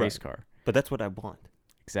Z4 race car. But that's what I want.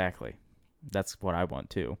 Exactly. That's what I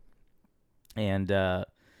want too. And but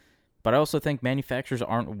I also think manufacturers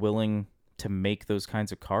aren't willing to make those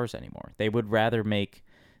kinds of cars anymore. They would rather make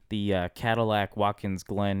the Cadillac Watkins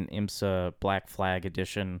Glen IMSA Black Flag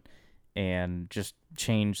Edition and just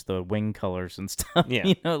change the wing colors and stuff.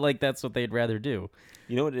 Yeah. Like that's what they'd rather do.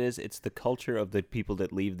 You know what it is? It's the culture of the people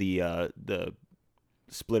that leave the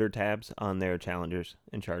splitter tabs on their Challengers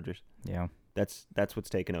and Chargers. Yeah. That's what's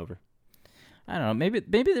taken over. I don't know.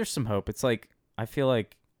 Maybe there's some hope. It's like, I feel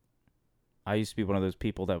like I used to be one of those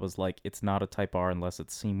people that was like, it's not a Type R unless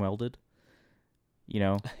it's seam welded.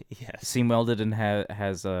 Yes. Seam welded and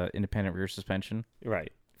has independent rear suspension.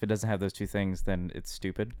 Right. If it doesn't have those two things, then it's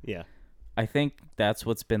stupid. Yeah. I think that's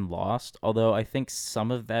what's been lost, although I think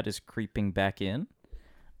some of that is creeping back in.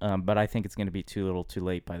 But I think it's going to be too little too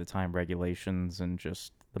late by the time regulations and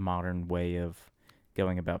just the modern way of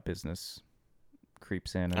going about business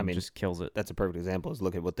creeps in and just kills it. That's a perfect example. Is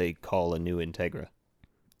look at what they call a new Integra.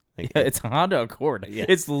 Like, yeah, it's a Honda Accord. Yeah.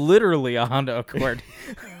 It's literally a Honda Accord.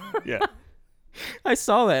 Yeah. I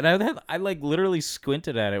saw that, and I like literally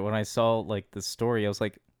squinted at it when I saw like the story. I was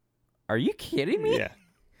like, "Are you kidding me?" Yeah.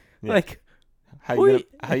 Like, how you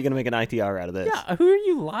gonna make an ITR out of this? Yeah, who are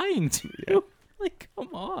you lying to? Yeah. Like,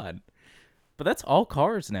 come on. But that's all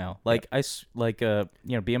cars now. Like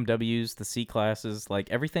BMWs, the C classes, like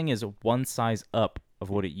everything is one size up of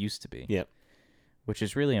what it used to be. Yep. Which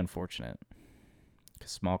is really unfortunate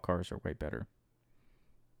because small cars are way better.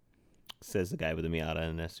 Says the guy with a Miata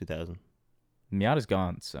and an S2000. Miata's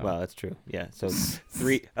gone, so. Well, that's true. Yeah, so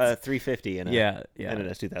 350 and an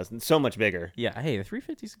S2000. So much bigger. Yeah, hey, the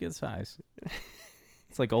 350 is a good size.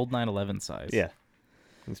 It's like old 911 size. Yeah,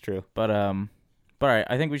 that's true. But all right,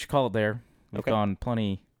 I think we should call it there. We've gone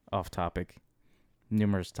plenty off topic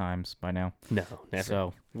numerous times by now. No, never.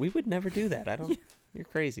 So we would never do that. I don't. You're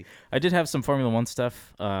crazy. I did have some Formula One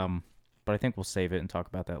stuff, but I think we'll save it and talk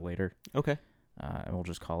about that later. Okay. And we'll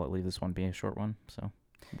just call it. Leave this one be a short one. So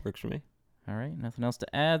works for me. All right, nothing else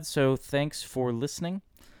to add. So thanks for listening.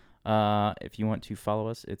 If you want to follow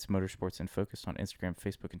us, it's Motorsports in Focus on Instagram,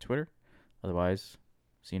 Facebook, and Twitter. Otherwise,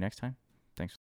 see you next time.